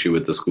an issue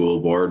with the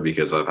school board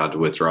because I've had to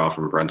withdraw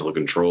from parental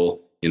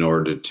control in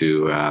order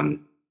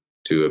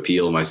to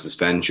appeal my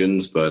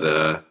suspensions.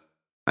 But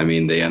I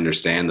mean, they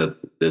understand that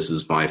this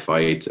is my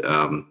fight.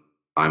 I'm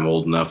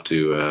old enough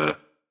to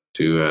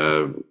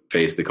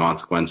face the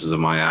consequences of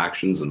my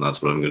actions, and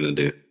that's what I'm going to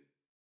do.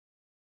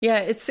 Yeah,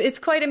 it's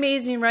quite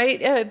amazing,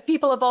 right?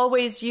 People have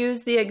always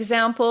used the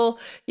example,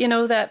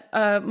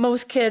 that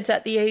most kids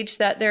at the age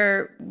that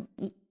they're,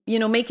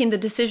 making the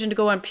decision to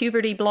go on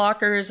puberty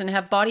blockers and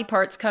have body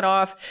parts cut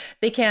off,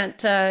 they can't,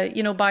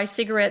 buy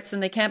cigarettes,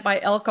 and they can't buy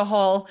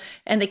alcohol,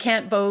 and they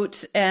can't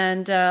vote,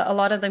 and a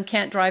lot of them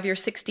can't drive. You're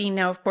 16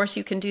 now. Of course,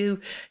 you can do,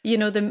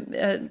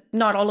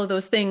 not all of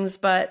those things,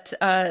 but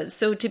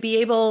so to be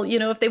able,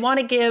 if they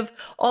want to give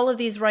all of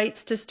these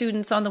rights to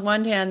students on the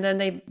one hand, then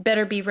they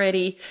better be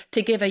ready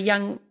to give a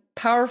young,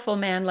 powerful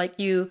man like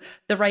you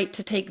the right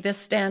to take this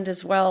stand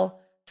as well.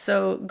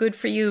 So good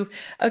for you.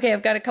 Okay,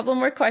 I've got a couple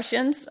more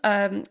questions.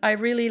 I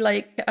really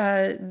like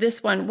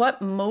this one. What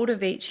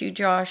motivates you,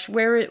 Josh?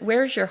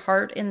 Where's your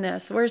heart in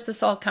this? Where's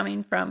this all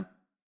coming from?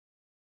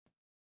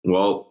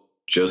 Well,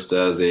 just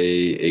as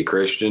a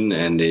Christian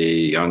and a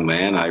young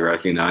man, I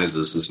recognize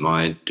this is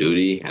my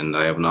duty, and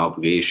I have an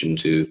obligation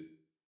to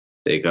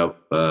take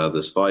up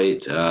this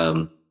fight.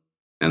 And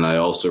I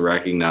also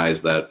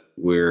recognize that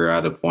we're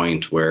at a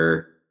point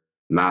where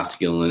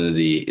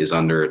masculinity is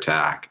under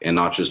attack, and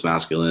not just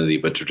masculinity,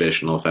 but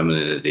traditional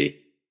femininity.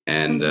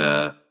 And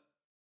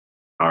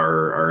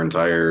our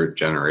entire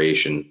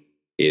generation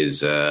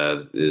is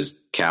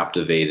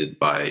captivated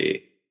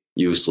by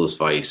useless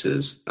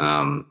vices,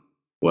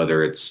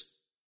 whether it's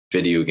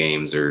video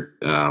games or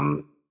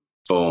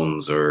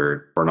phones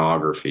or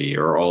pornography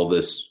or all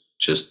this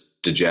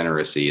just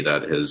degeneracy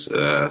that has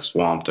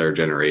swamped our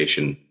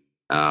generation.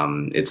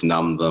 It's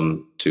numbed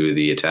them to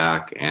the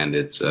attack, and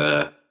it's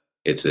a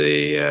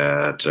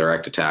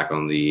direct attack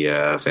on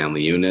the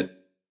family unit,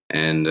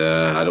 and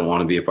I don't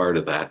want to be a part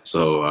of that.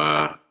 So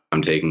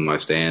I'm taking my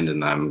stand,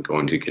 and I'm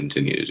going to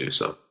continue to do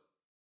so.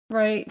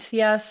 Right.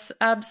 Yes,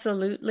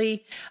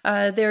 absolutely.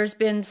 There's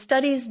been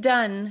studies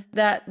done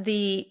that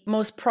the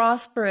most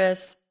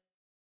prosperous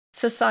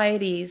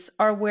societies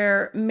are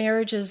where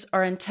marriages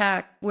are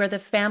intact, where the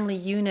family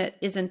unit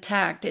is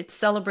intact. It's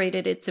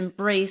celebrated, it's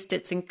embraced,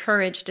 it's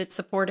encouraged, it's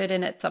supported,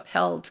 and it's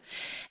upheld.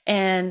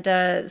 And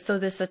so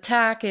this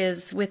attack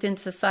is within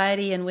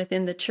society and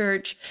within the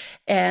church,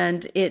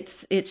 and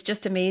it's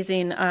just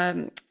amazing.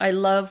 I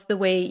love the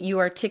way you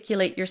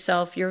articulate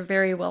yourself. You're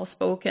very well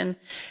spoken.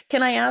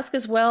 Can I ask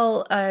as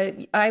well?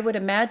 I would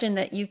imagine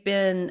that you've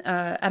been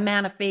a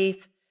man of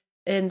faith,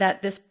 and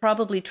that this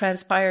probably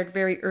transpired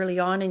very early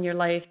on in your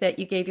life, that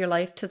you gave your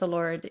life to the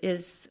Lord.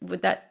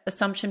 Would that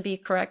assumption be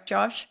correct,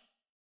 Josh?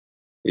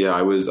 Yeah,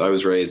 I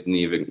was raised in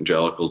the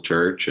evangelical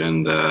church,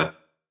 and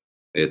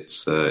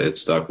it's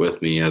stuck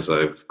with me as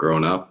I've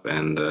grown up.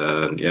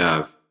 And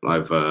yeah,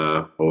 I've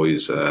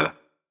always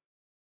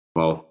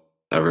well,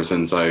 ever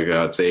since I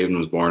got saved and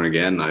was born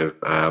again, I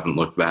haven't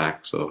looked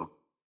back. So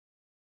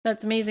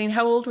that's amazing.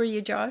 How old were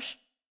you, Josh?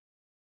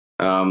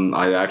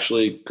 I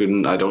actually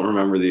couldn't. I don't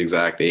remember the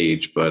exact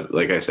age, but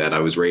like I said, I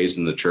was raised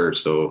in the church,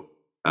 so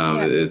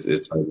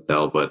it's hard to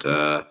tell. But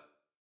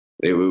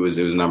it was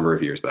a number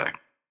of years back.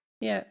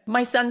 Yeah,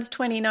 my son's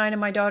 29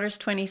 and my daughter's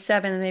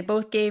 27, and they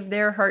both gave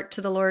their heart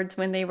to the Lord's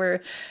when they were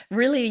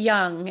really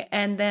young.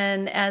 And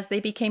then as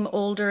they became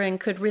older and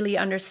could really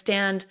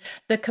understand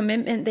the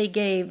commitment they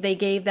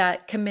gave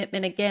that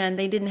commitment again.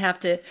 They didn't have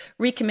to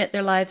recommit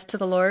their lives to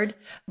the Lord,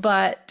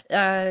 but,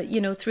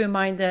 through a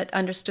mind that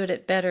understood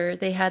it better,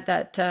 they had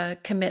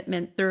that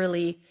commitment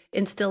thoroughly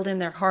instilled in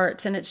their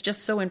hearts. And it's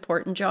just so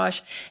important,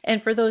 Josh.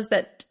 And for those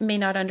that may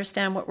not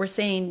understand what we're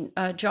saying,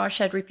 Josh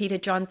had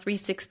repeated John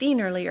 3:16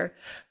 earlier.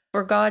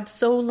 For God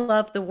so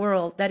loved the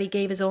world that he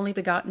gave his only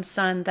begotten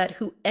Son, that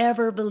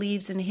whoever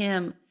believes in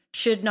him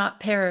should not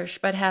perish,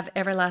 but have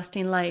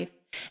everlasting life.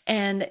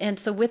 And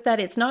so with that,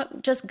 it's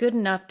not just good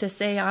enough to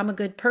say, I'm a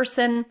good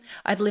person,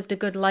 I've lived a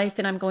good life,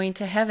 and I'm going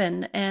to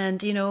heaven.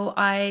 And,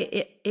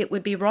 it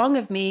would be wrong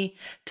of me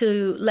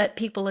to let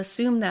people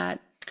assume that.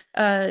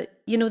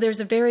 There's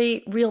a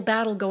very real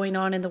battle going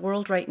on in the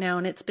world right now,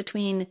 and it's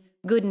between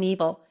good and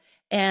evil.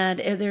 And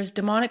there's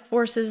demonic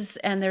forces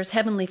and there's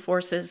heavenly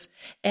forces.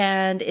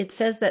 And it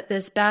says that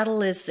this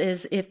battle is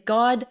if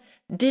God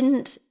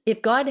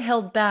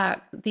held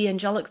back the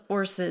angelic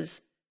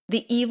forces,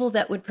 the evil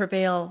that would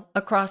prevail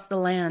across the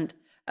land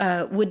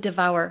would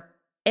devour.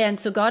 And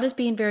so God is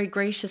being very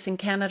gracious in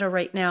Canada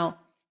right now.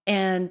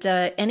 And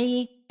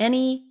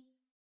any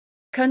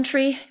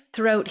country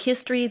throughout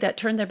history that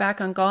turned their back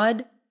on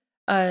God,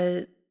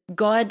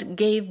 God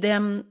gave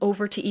them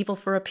over to evil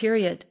for a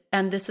period.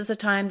 And this is a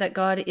time that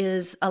God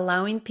is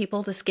allowing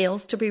people, the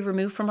scales to be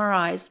removed from our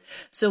eyes,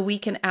 so we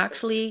can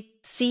actually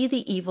see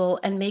the evil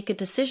and make a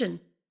decision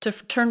to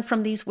turn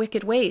from these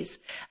wicked ways.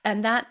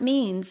 And that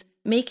means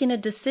making a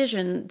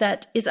decision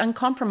that is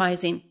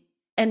uncompromising.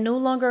 and no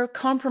longer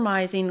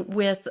compromising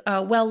with,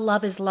 well,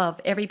 love is love.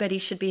 Everybody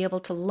should be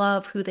able to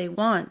love who they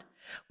want.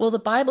 Well, the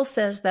Bible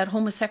says that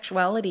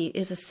homosexuality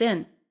is a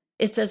sin.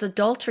 It says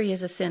adultery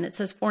is a sin. It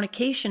says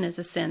fornication is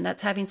a sin.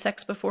 That's having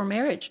sex before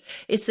marriage.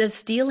 It says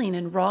stealing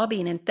and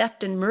robbing and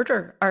theft and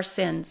murder are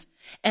sins.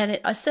 And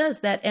it says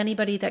that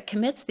anybody that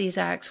commits these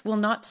acts will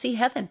not see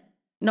heaven,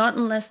 not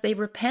unless they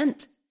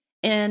repent.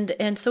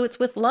 And so it's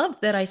with love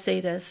that I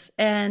say this.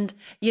 And,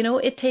 you know,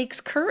 it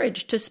takes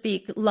courage to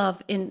speak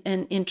love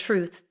in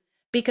truth,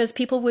 because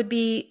people would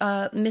be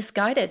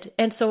misguided.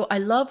 And so I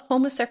love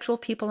homosexual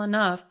people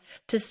enough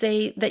to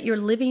say that you're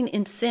living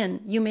in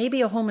sin. You may be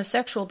a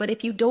homosexual, but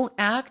if you don't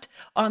act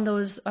on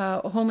those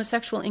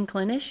homosexual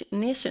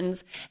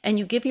inclinations and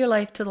you give your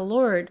life to the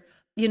Lord,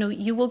 you know,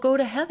 you will go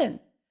to heaven.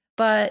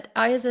 But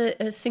I, as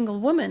a single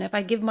woman, if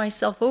I give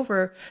myself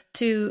over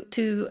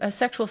to a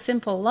sexual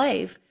sinful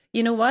life,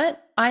 you know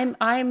what? I'm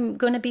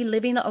going to be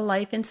living a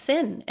life in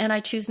sin, and I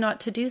choose not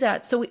to do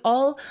that. So we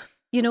all,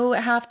 you know,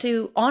 have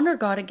to honor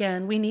God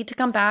again. We need to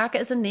come back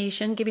as a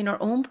nation, giving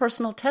our own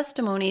personal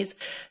testimonies.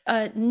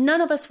 None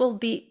of us will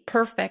be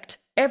perfect.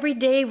 Every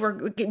day,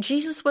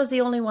 Jesus was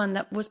the only one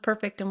that was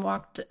perfect and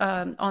walked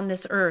on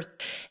this earth,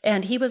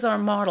 and he was our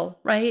model,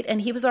 right?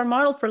 And he was our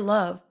model for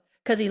love,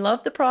 because he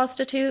loved the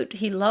prostitute,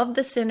 he loved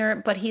the sinner,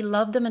 but he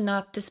loved them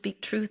enough to speak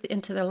truth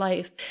into their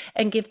life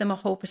and give them a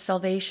hope of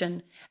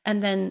salvation.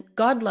 And then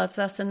God loves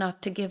us enough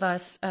to give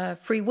us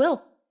free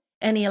will,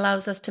 and he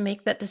allows us to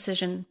make that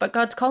decision. But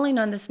God's calling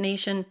on this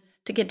nation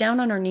to get down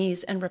on our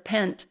knees and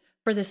repent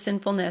for this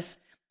sinfulness.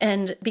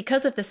 And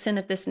because of the sin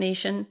of this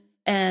nation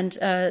and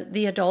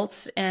the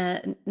adults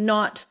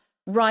not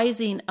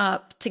rising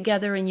up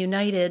together and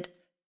united,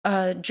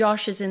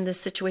 Josh is in this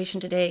situation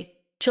today.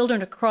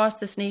 Children across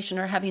this nation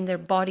are having their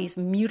bodies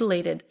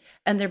mutilated,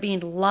 and they're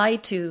being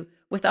lied to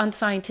with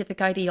unscientific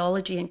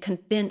ideology and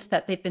convinced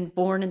that they've been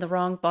born in the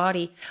wrong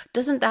body.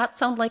 Doesn't that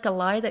sound like a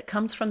lie that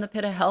comes from the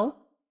pit of hell?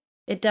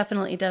 It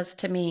definitely does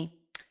to me.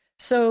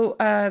 So,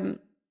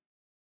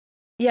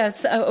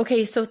 yes,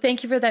 okay, so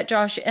thank you for that,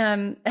 Josh.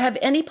 Have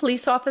any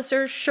police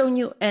officers shown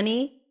you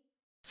any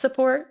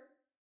support?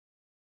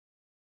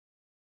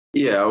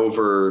 Yeah,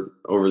 over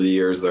the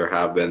years, there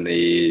have been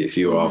the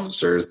few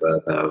officers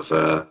that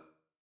have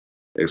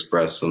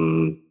express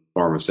some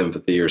form of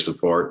sympathy or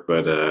support,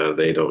 but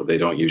they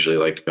don't usually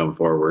like to come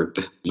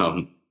forward.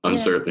 I'm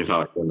certainly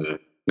not going to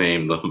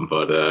name them,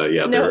 but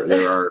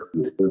there are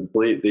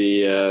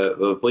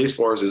the police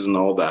force isn't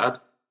all bad.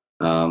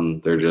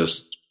 They're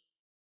just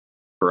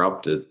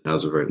corrupted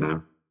as of right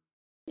now.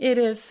 It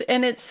is,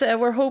 and it's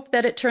we're hope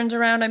that it turns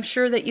around. I'm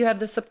sure that you have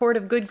the support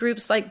of good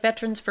groups like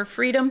Veterans for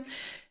Freedom,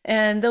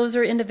 and those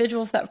are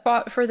individuals that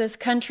fought for this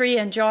country.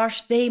 And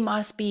Josh, they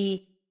must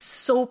be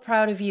so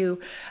proud of you.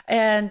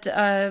 And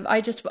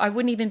I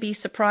wouldn't even be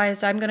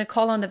surprised. I'm going to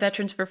call on the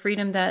Veterans for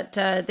Freedom that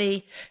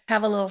they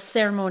have a little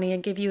ceremony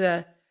and give you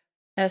a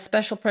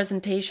special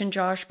presentation,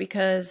 Josh,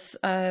 because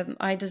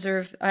I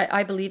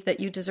believe that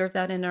you deserve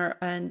that,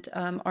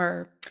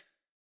 are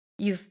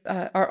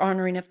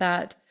honoring of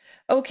that.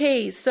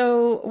 Okay,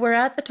 so we're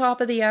at the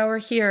top of the hour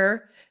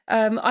here.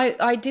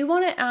 I do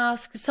want to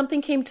ask,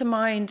 something came to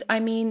mind. I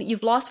mean,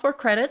 you've lost 4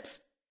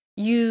 credits.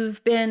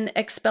 You've been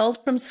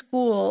expelled from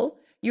school.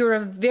 You're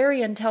a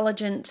very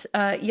intelligent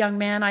young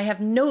man. I have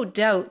no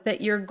doubt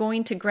that you're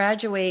going to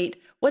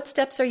graduate. What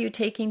steps are you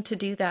taking to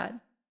do that?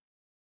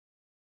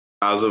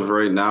 As of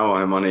right now,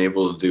 I'm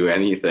unable to do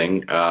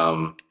anything.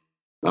 I'm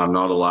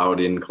not allowed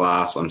in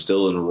class. I'm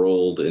still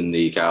enrolled in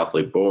the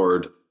Catholic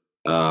board.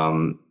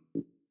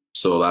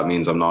 So that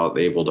means I'm not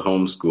able to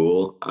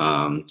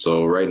homeschool.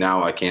 So right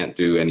now I can't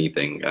do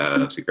anything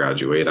to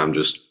graduate. I'm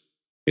just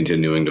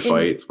continuing to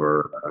fight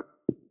for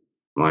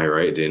my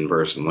right to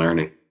in-person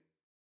learning.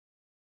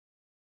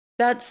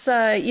 That's,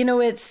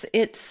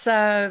 it's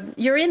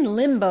you're in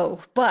limbo,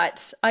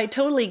 but I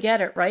totally get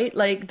it, right?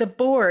 Like the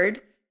board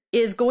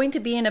is going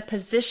to be in a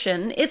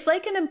position, it's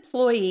like an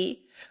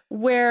employee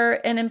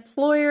where an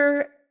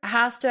employer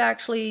has to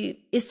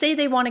actually, say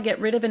they want to get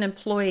rid of an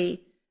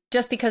employee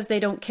just because they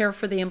don't care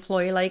for the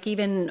employee, like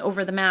even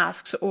over the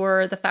masks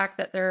or the fact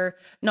that they're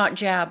not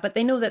jabbed, but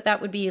they know that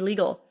that would be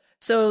illegal.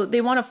 So they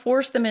want to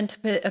force them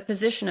into a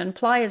position and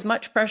apply as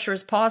much pressure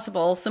as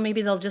possible. So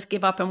maybe they'll just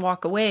give up and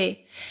walk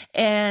away.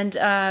 And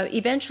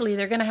eventually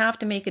they're going to have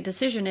to make a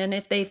decision. And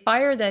if they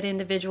fire that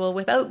individual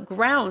without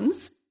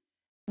grounds,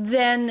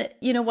 then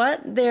you know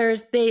what?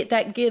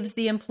 That gives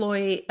the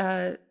employee,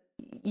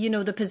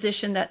 the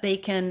position that they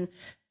can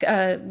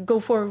go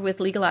forward with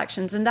legal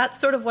actions. And that's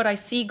sort of what I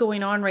see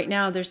going on right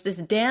now. There's this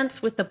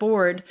dance with the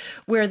board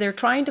where they're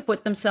trying to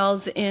put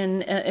themselves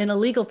in a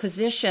legal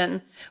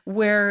position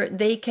where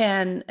they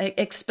can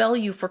expel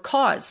you for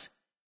cause.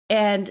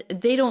 And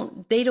they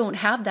don't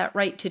have that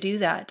right to do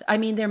that. I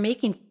mean, they're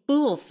making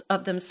fools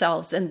of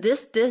themselves. And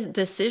this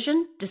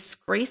decision,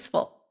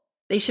 disgraceful.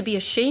 They should be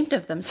ashamed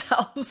of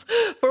themselves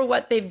for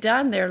what they've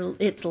done.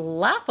 It's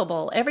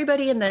laughable.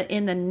 Everybody in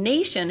the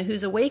nation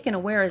who's awake and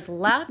aware is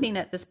laughing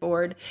at this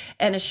board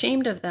and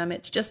ashamed of them.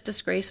 It's just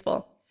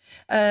disgraceful.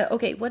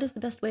 Okay, what is the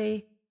best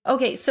way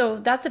Okay, so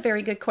that's a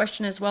very good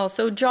question as well.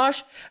 So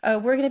Josh, we're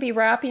going to be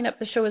wrapping up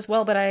the show as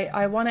well, but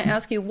I want to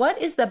ask you, what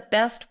is the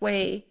best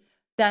way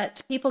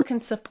that people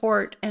can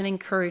support and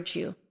encourage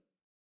you?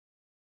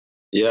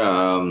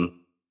 Yeah,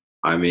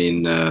 I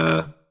mean,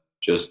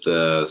 just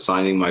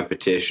signing my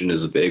petition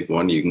is a big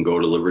one. You can go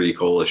to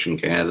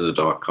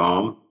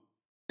libertycoalitioncanada.com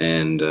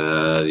and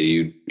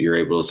you're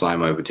able to sign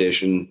my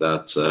petition.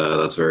 That's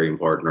very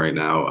important right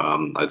now.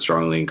 I'd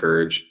strongly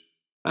encourage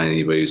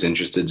anybody who's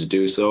interested to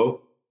do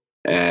so.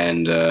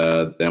 And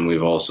then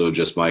we've also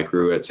just my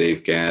crew at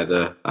Save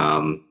Canada.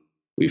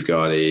 We've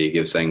got a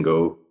Give Send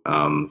Go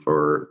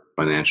for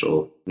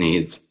financial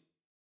needs.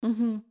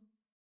 Mm-hmm.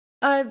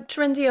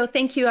 Terenzio,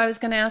 thank you. I was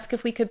going to ask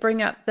if we could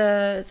bring up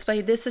this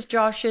is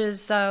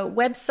Josh's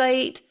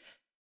website,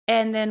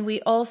 and then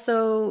we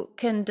also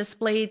can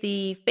display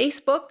the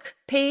Facebook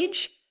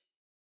page.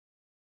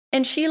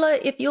 And Sheila,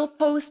 if you'll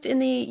post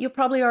you're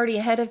probably already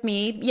ahead of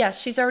me.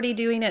 Yes, she's already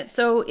doing it.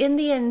 So in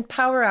the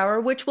Empower Hour,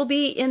 which will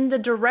be in the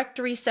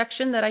directory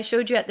section that I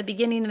showed you at the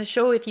beginning of the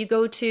show, if you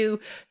go to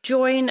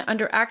join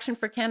under Action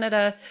for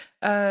Canada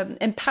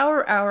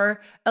Empower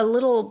Hour, a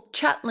little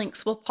chat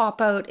links will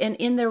pop out, and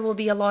in there will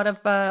be a lot of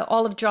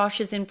all of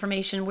Josh's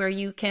information where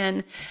you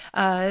can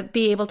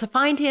be able to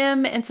find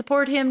him and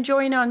support him,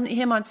 join on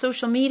him on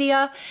social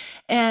media.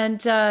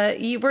 And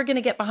we're going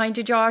to get behind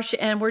you, Josh,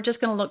 and we're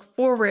just going to look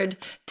forward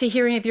to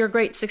hearing of your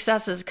great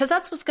successes, because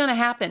that's what's going to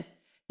happen.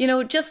 You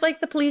know, just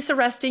like the police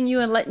arresting you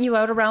and letting you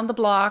out around the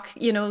block,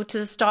 you know,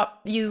 to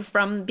stop you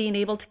from being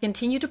able to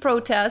continue to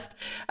protest,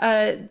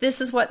 this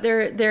is what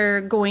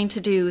they're going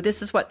to do.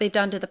 This is what they've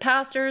done to the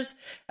pastors,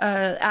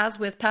 as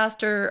with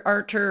Pastor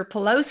Artur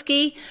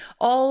Pawlowski.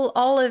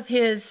 All of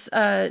his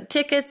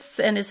tickets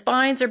and his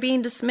fines are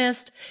being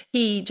dismissed.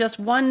 He just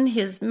won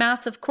his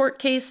massive court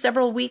case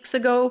several weeks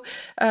ago,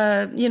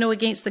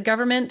 against the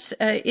government.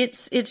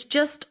 It's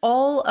just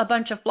all a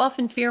bunch of fluff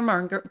and fear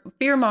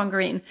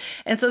mongering.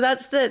 And so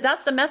that's the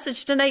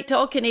message tonight to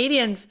all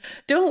Canadians.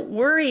 Don't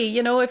worry,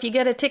 if you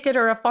get a ticket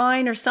or a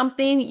fine or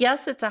something,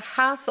 yes, it's a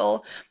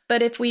hassle,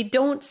 but if we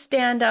don't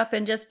stand up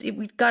and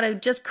we've got to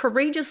just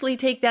courageously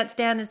take that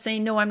stand and say,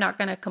 no, I'm not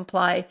going to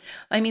comply.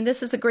 I mean,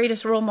 this is the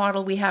greatest role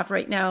model we have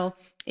right now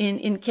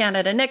in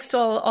Canada, next to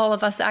all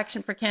of us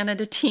Action for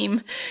Canada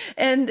team.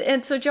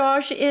 And so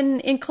Josh,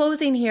 in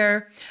closing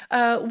here,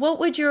 what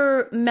would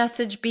your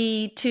message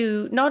be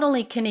to not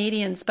only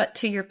Canadians, but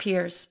to your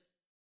peers?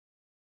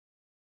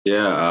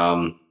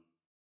 Yeah,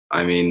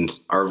 I mean,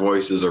 our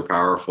voices are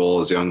powerful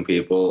as young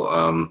people.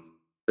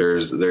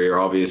 They're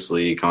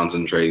obviously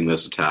concentrating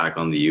this attack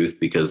on the youth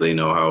because they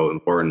know how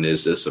important it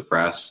is to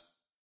suppress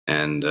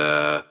and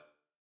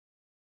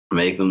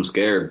make them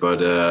scared.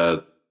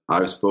 But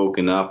I've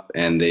spoken up,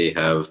 and they've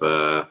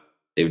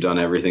done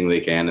everything they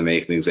can to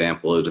make an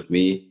example out of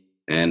me,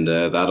 and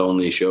that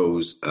only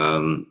shows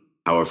how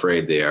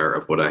afraid they are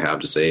of what I have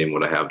to say and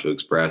what I have to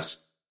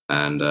express.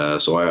 And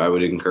so I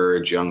would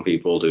encourage young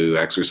people to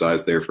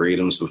exercise their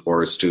freedoms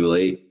before it's too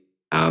late.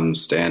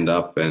 Stand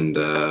up and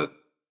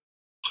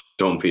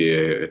don't be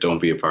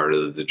a part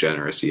of the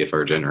degeneracy of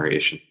our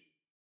generation.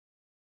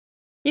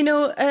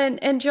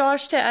 And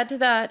Josh, to add to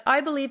that,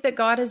 I believe that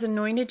God has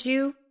anointed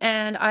you,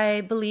 and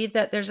I believe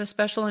that there's a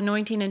special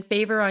anointing and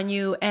favor on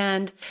you.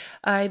 And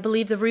I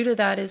believe the root of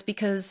that is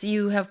because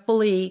you have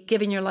fully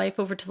given your life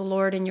over to the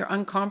Lord and you're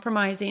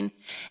uncompromising.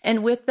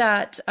 And with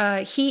that,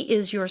 He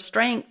is your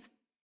strength.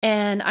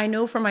 And I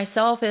know for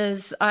myself,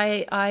 as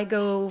I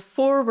go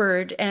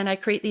forward and I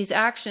create these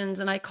actions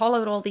and I call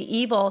out all the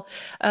evil,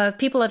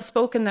 people have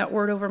spoken that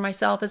word over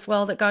myself as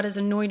well, that God has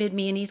anointed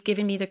me and He's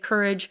given me the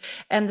courage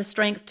and the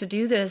strength to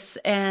do this.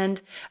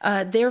 And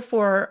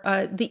therefore,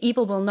 the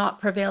evil will not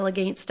prevail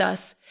against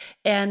us.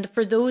 And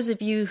for those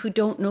of you who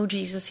don't know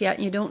Jesus yet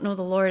and you don't know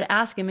the Lord,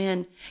 ask Him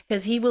in,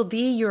 because He will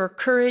be your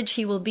courage.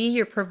 He will be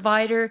your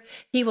provider.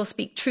 He will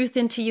speak truth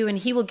into you, and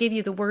He will give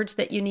you the words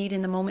that you need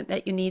in the moment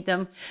that you need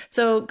them.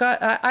 So God,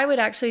 I would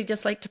actually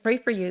just like to pray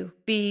for you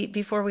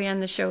before we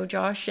end the show,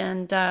 Josh,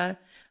 and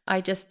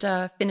I just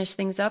finish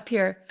things up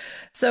here.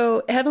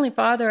 So Heavenly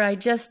Father, I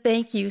just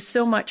thank you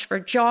so much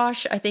for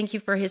Josh. I thank you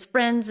for his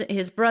friends,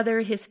 his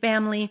brother, his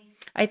family.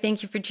 I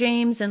thank you for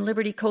James and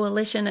Liberty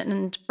Coalition,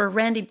 and for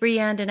Randy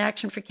Briand and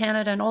Action for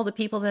Canada and all the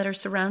people that are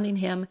surrounding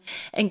him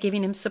and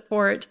giving him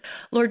support.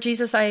 Lord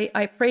Jesus,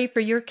 I pray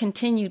for your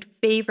continued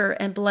favor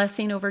and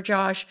blessing over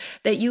Josh,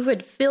 that you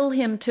would fill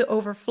him to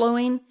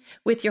overflowing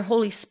with your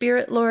Holy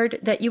Spirit, Lord,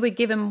 that you would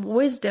give him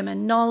wisdom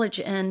and knowledge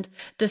and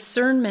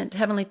discernment,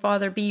 Heavenly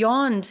Father,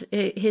 beyond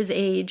his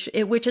age,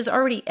 which is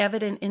already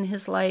evident in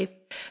his life.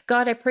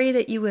 God, I pray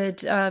that you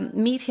would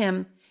meet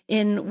him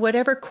in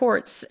whatever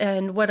courts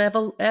and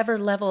whatever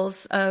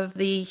levels of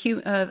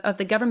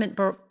the government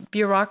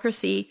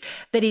bureaucracy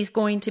that he's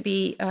going to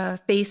be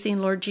facing,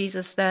 Lord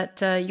Jesus,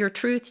 that your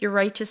truth, your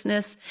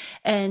righteousness,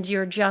 and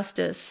your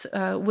justice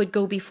would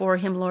go before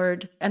him,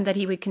 Lord, and that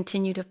he would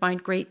continue to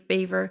find great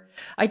favor.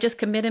 I just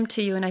commit him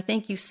to you, and I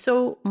thank you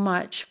so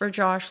much for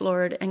Josh,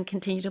 Lord, and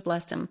continue to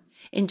bless him.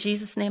 In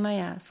Jesus' name I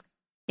ask.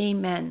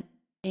 Amen.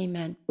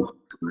 Amen.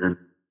 Amen.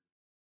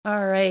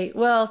 All right.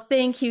 Well,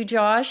 thank you,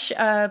 Josh.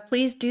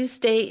 Please do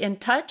stay in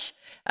touch.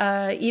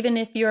 Even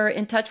if you're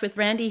in touch with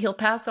Randy, he'll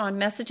pass on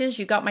messages.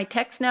 You got my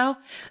text now.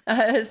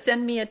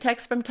 Send me a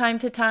text from time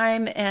to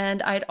time,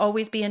 and I'd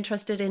always be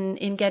interested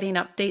in getting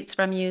updates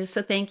from you.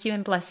 So thank you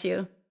and bless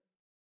you.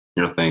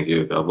 No, thank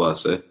you. God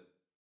bless you.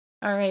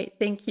 All right.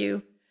 Thank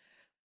you.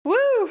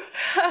 Woo!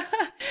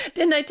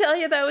 Didn't I tell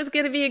you that was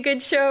going to be a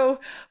good show?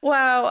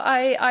 Wow.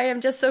 I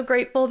am just so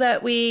grateful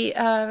that we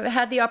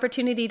had the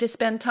opportunity to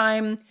spend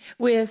time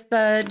with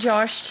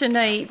Josh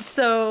tonight.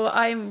 So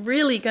I'm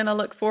really going to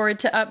look forward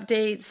to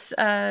updates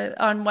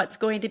on what's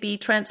going to be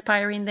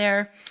transpiring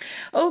there.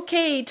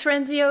 Okay,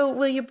 Terenzio,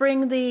 will you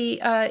bring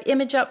the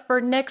image up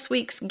for next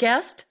week's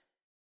guest?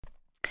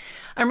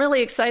 I'm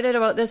really excited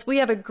about this. We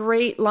have a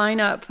great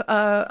lineup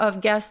of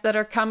guests that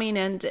are coming,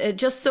 and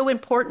just so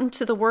important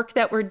to the work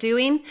that we're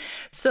doing.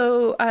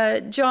 So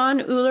John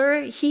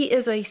Uhler, he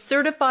is a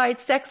certified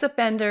sex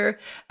offender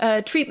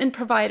treatment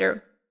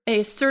provider,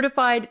 a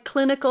certified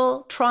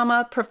clinical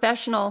trauma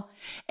professional.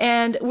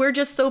 And we're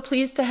just so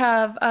pleased to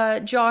have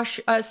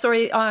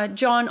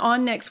John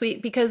on next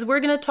week, because we're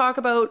going to talk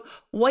about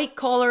white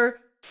collar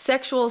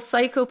sexual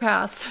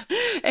psychopaths.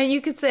 And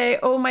you could say,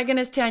 oh my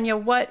goodness, Tanya,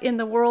 what in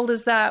the world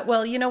is that?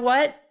 Well, you know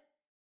what?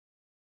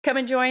 Come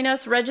and join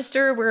us,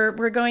 register.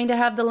 We're going to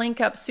have the link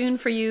up soon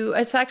for you.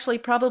 It's actually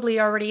probably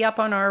already up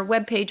on our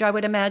webpage. I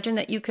would imagine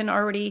that you can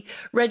already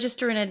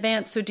register in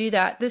advance, so do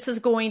that. This is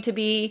going to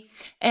be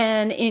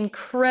an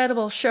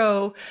incredible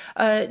show.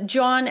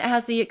 John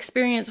has the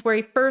experience where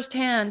he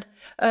firsthand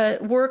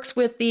works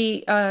with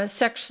the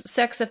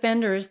sex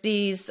offenders,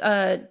 these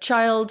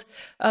child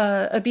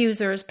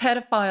abusers,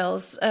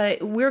 pedophiles.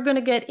 We're going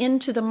to get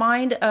into the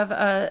mind of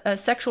a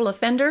sexual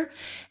offender,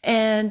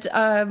 and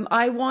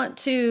I want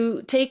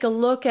to take a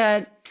look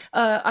at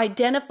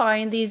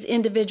identifying these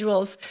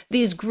individuals,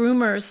 these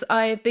groomers.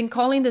 I've been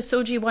calling the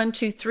SOGI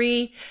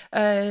 123,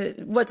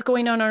 what's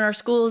going on in our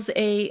schools,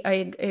 a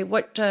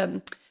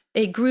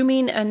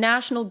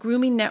national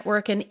grooming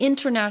network, an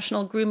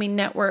international grooming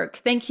network.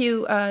 Thank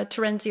you,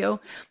 Terenzio.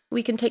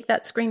 We can take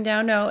that screen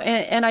down now.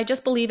 And I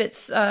just believe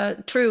it's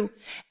true.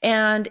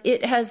 And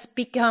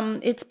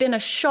it's been a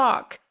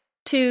shock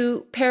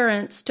to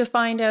parents to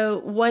find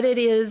out what it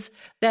is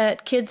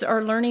that kids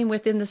are learning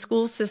within the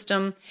school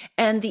system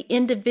and the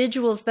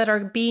individuals that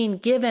are being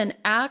given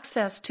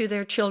access to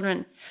their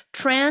children.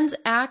 Trans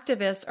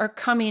activists are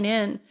coming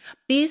in.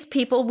 These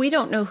people, we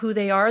don't know who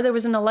they are. There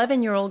was an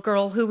 11-year-old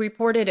girl who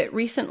reported it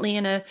recently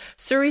in a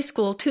Surrey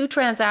school. 2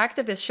 trans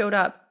activists showed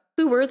up.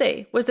 Who were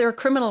they? Was there a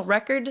criminal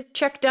record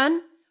check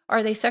done?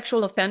 Are they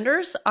sexual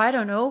offenders? I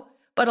don't know.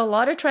 But a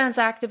lot of trans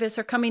activists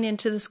are coming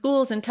into the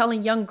schools and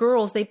telling young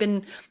girls they've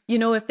been,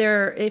 if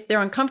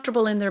they're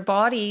uncomfortable in their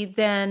body,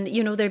 then,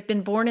 they've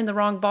been born in the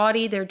wrong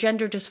body, they're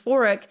gender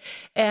dysphoric,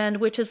 and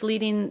which is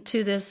leading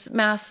to this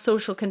mass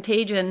social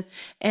contagion,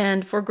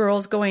 and for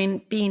girls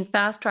being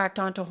fast-tracked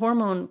onto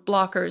hormone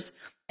blockers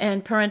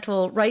and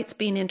parental rights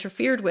being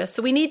interfered with.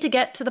 So we need to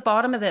get to the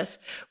bottom of this.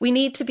 We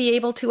need to be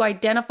able to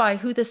identify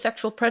who the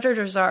sexual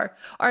predators are.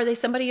 Are they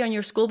somebody on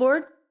your school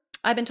board?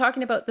 I've been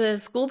talking about the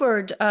school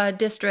board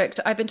district.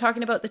 I've been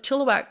talking about the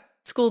Chilliwack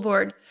school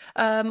board.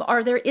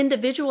 Are there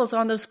individuals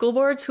on those school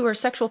boards who are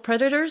sexual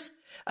predators?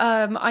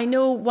 I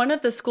know one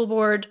of the school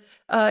board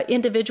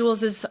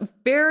individuals is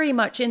very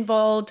much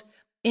involved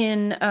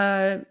in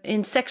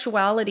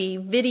sexuality,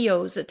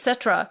 videos,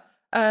 etc.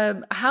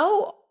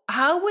 How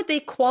would they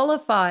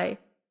qualify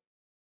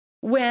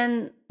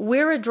when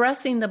we're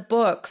addressing the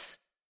books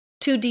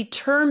to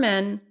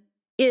determine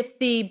if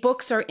the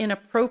books are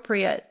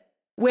inappropriate?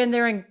 When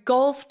they're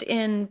engulfed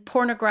in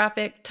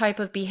pornographic type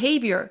of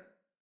behavior,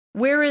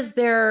 where is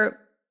their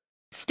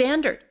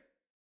standard?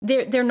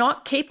 They're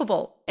not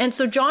capable. And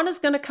so John is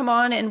going to come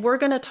on and we're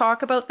going to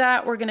talk about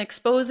that. We're going to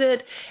expose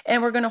it,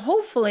 and we're going to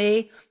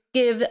hopefully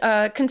give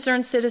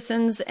concerned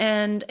citizens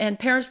and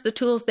parents the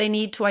tools they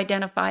need to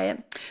identify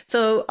it.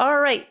 So, all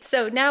right.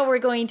 So now we're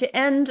going to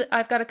end.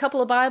 I've got a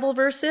couple of Bible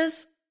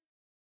verses.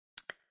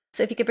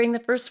 So if you could bring the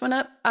first one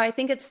up. I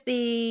think it's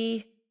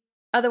the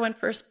other one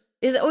first.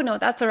 Oh, no,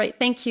 that's all right.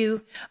 Thank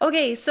you.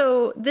 Okay,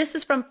 so this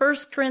is from 1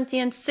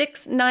 Corinthians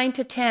 6,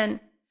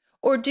 9-10.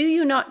 Or do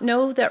you not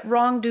know that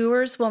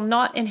wrongdoers will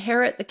not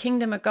inherit the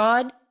kingdom of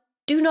God?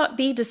 Do not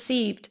be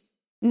deceived.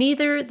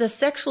 Neither the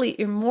sexually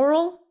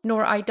immoral,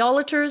 nor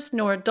idolaters,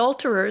 nor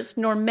adulterers,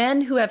 nor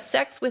men who have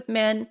sex with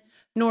men,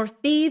 nor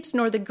thieves,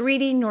 nor the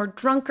greedy, nor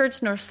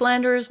drunkards, nor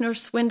slanderers, nor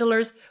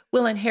swindlers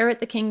will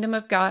inherit the kingdom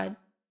of God.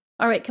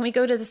 All right, can we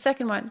go to the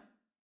second one?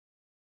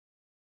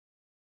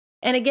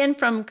 And again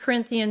from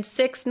Corinthians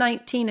 6,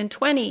 19 and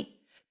 20.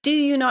 Do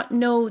you not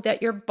know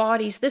that your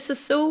bodies, this is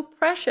so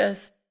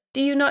precious.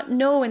 Do you not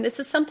know, and this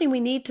is something we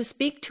need to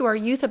speak to our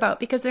youth about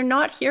because they're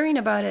not hearing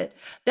about it,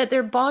 that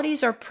their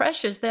bodies are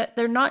precious, that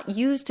they're not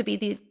used to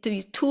be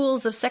these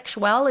tools of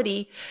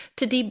sexuality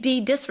to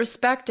be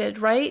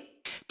disrespected, right?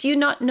 Do you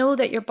not know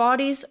that your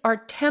bodies are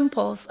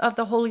temples of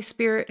the Holy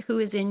Spirit who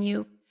is in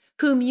you,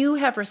 whom you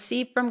have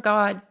received from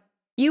God?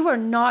 You are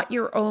not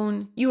your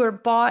own. You are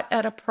bought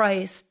at a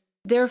price.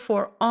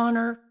 Therefore,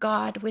 honor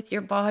God with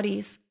your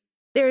bodies.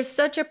 There is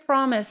such a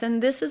promise,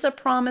 and this is a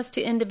promise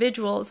to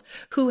individuals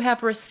who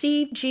have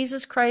received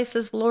Jesus Christ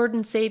as Lord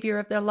and Savior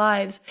of their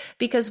lives,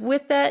 because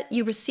with that,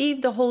 you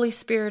receive the Holy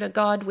Spirit of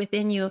God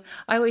within you.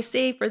 I always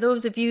say, for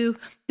those of you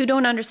who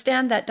don't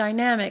understand that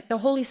dynamic, the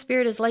Holy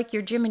Spirit is like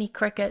your Jiminy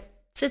Cricket.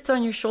 Sits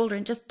on your shoulder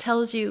and just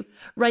tells you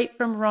right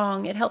from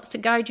wrong. It helps to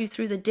guide you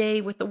through the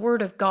day with the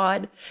Word of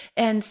God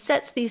and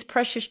sets these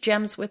precious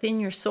gems within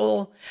your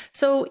soul.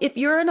 So if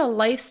you're in a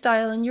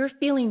lifestyle and you're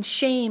feeling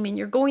shame and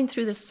you're going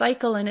through this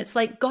cycle, and it's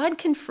like God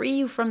can free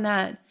you from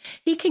that.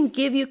 He can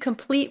give you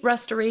complete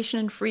restoration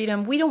and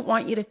freedom. We don't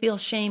want you to feel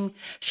shame.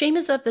 Shame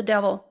is of the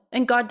devil,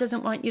 and God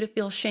doesn't want you to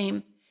feel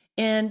shame.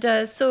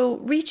 And so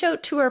reach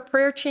out to our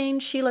prayer chain.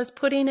 Sheila's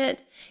putting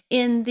it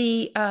in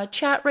the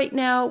chat right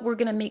now. We're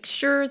going to make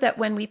sure that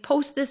when we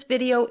post this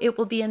video, it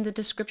will be in the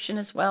description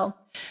as well.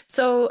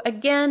 So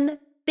again,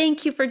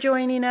 thank you for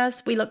joining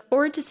us. We look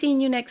forward to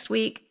seeing you next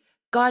week.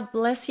 God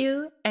bless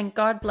you, and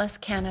God bless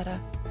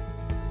Canada.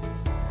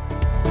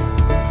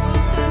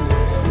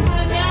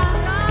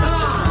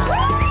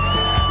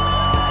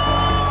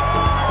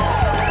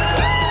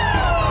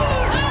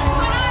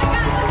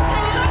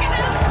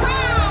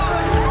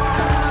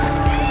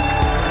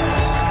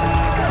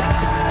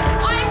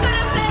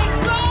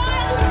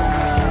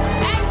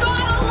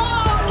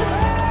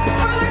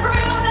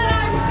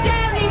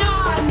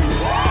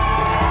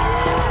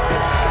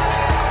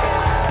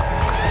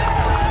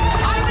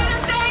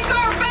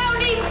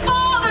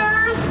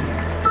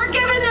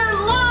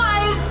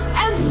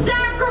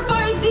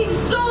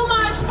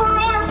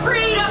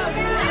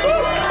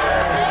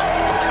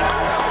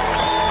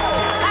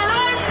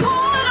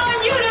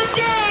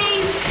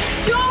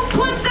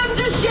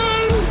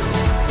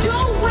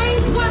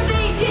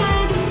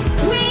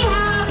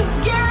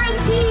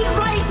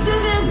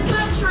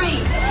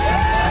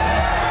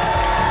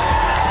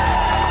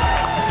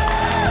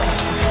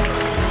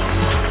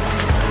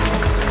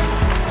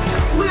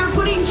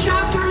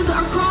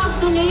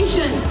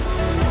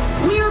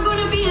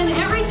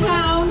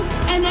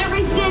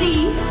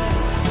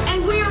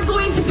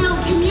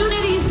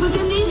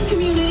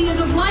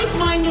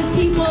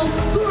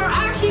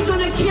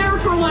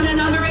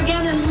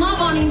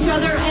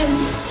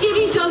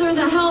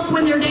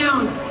 When they're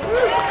down.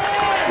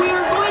 We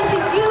are going to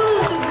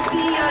use the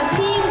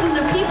teams and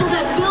the people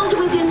that build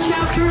within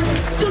chapters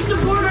to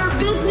support our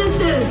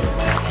businesses.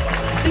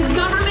 The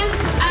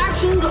government's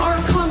actions are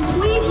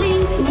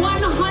completely 100%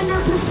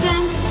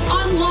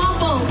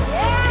 unlawful.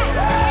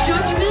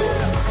 Judgment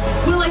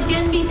will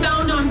again be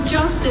found on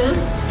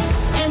justice,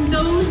 and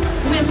those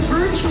with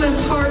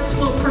virtuous hearts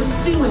will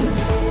pursue it.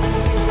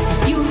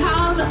 You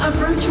have a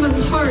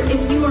virtuous heart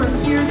if you are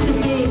here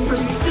today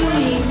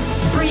pursuing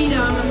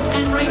freedom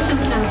and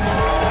righteousness.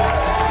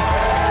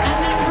 And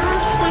then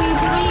verse 23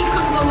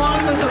 comes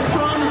along with a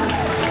promise.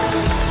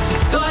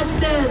 God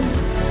says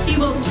he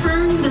will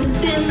turn the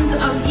sins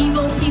of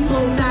evil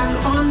people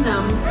back on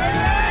them.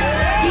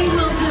 He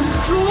will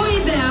destroy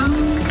them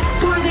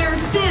for their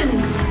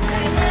sins.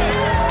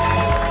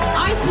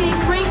 I take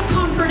great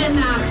comfort in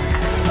that,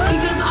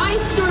 because I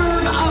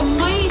serve a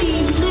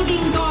mighty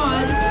living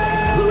God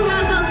who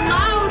has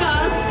allowed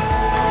us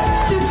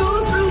to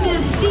go through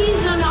this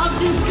season of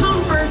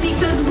discomfort,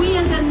 because we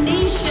as a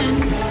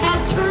nation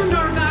had turned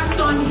our backs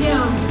on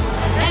him,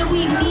 and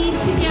we need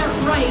to get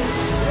right.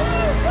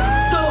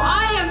 So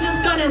I am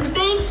just going to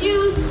thank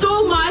you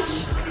so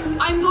much.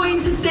 I'm going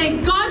to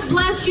say God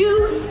bless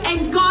you,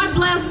 and God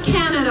bless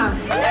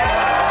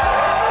Canada.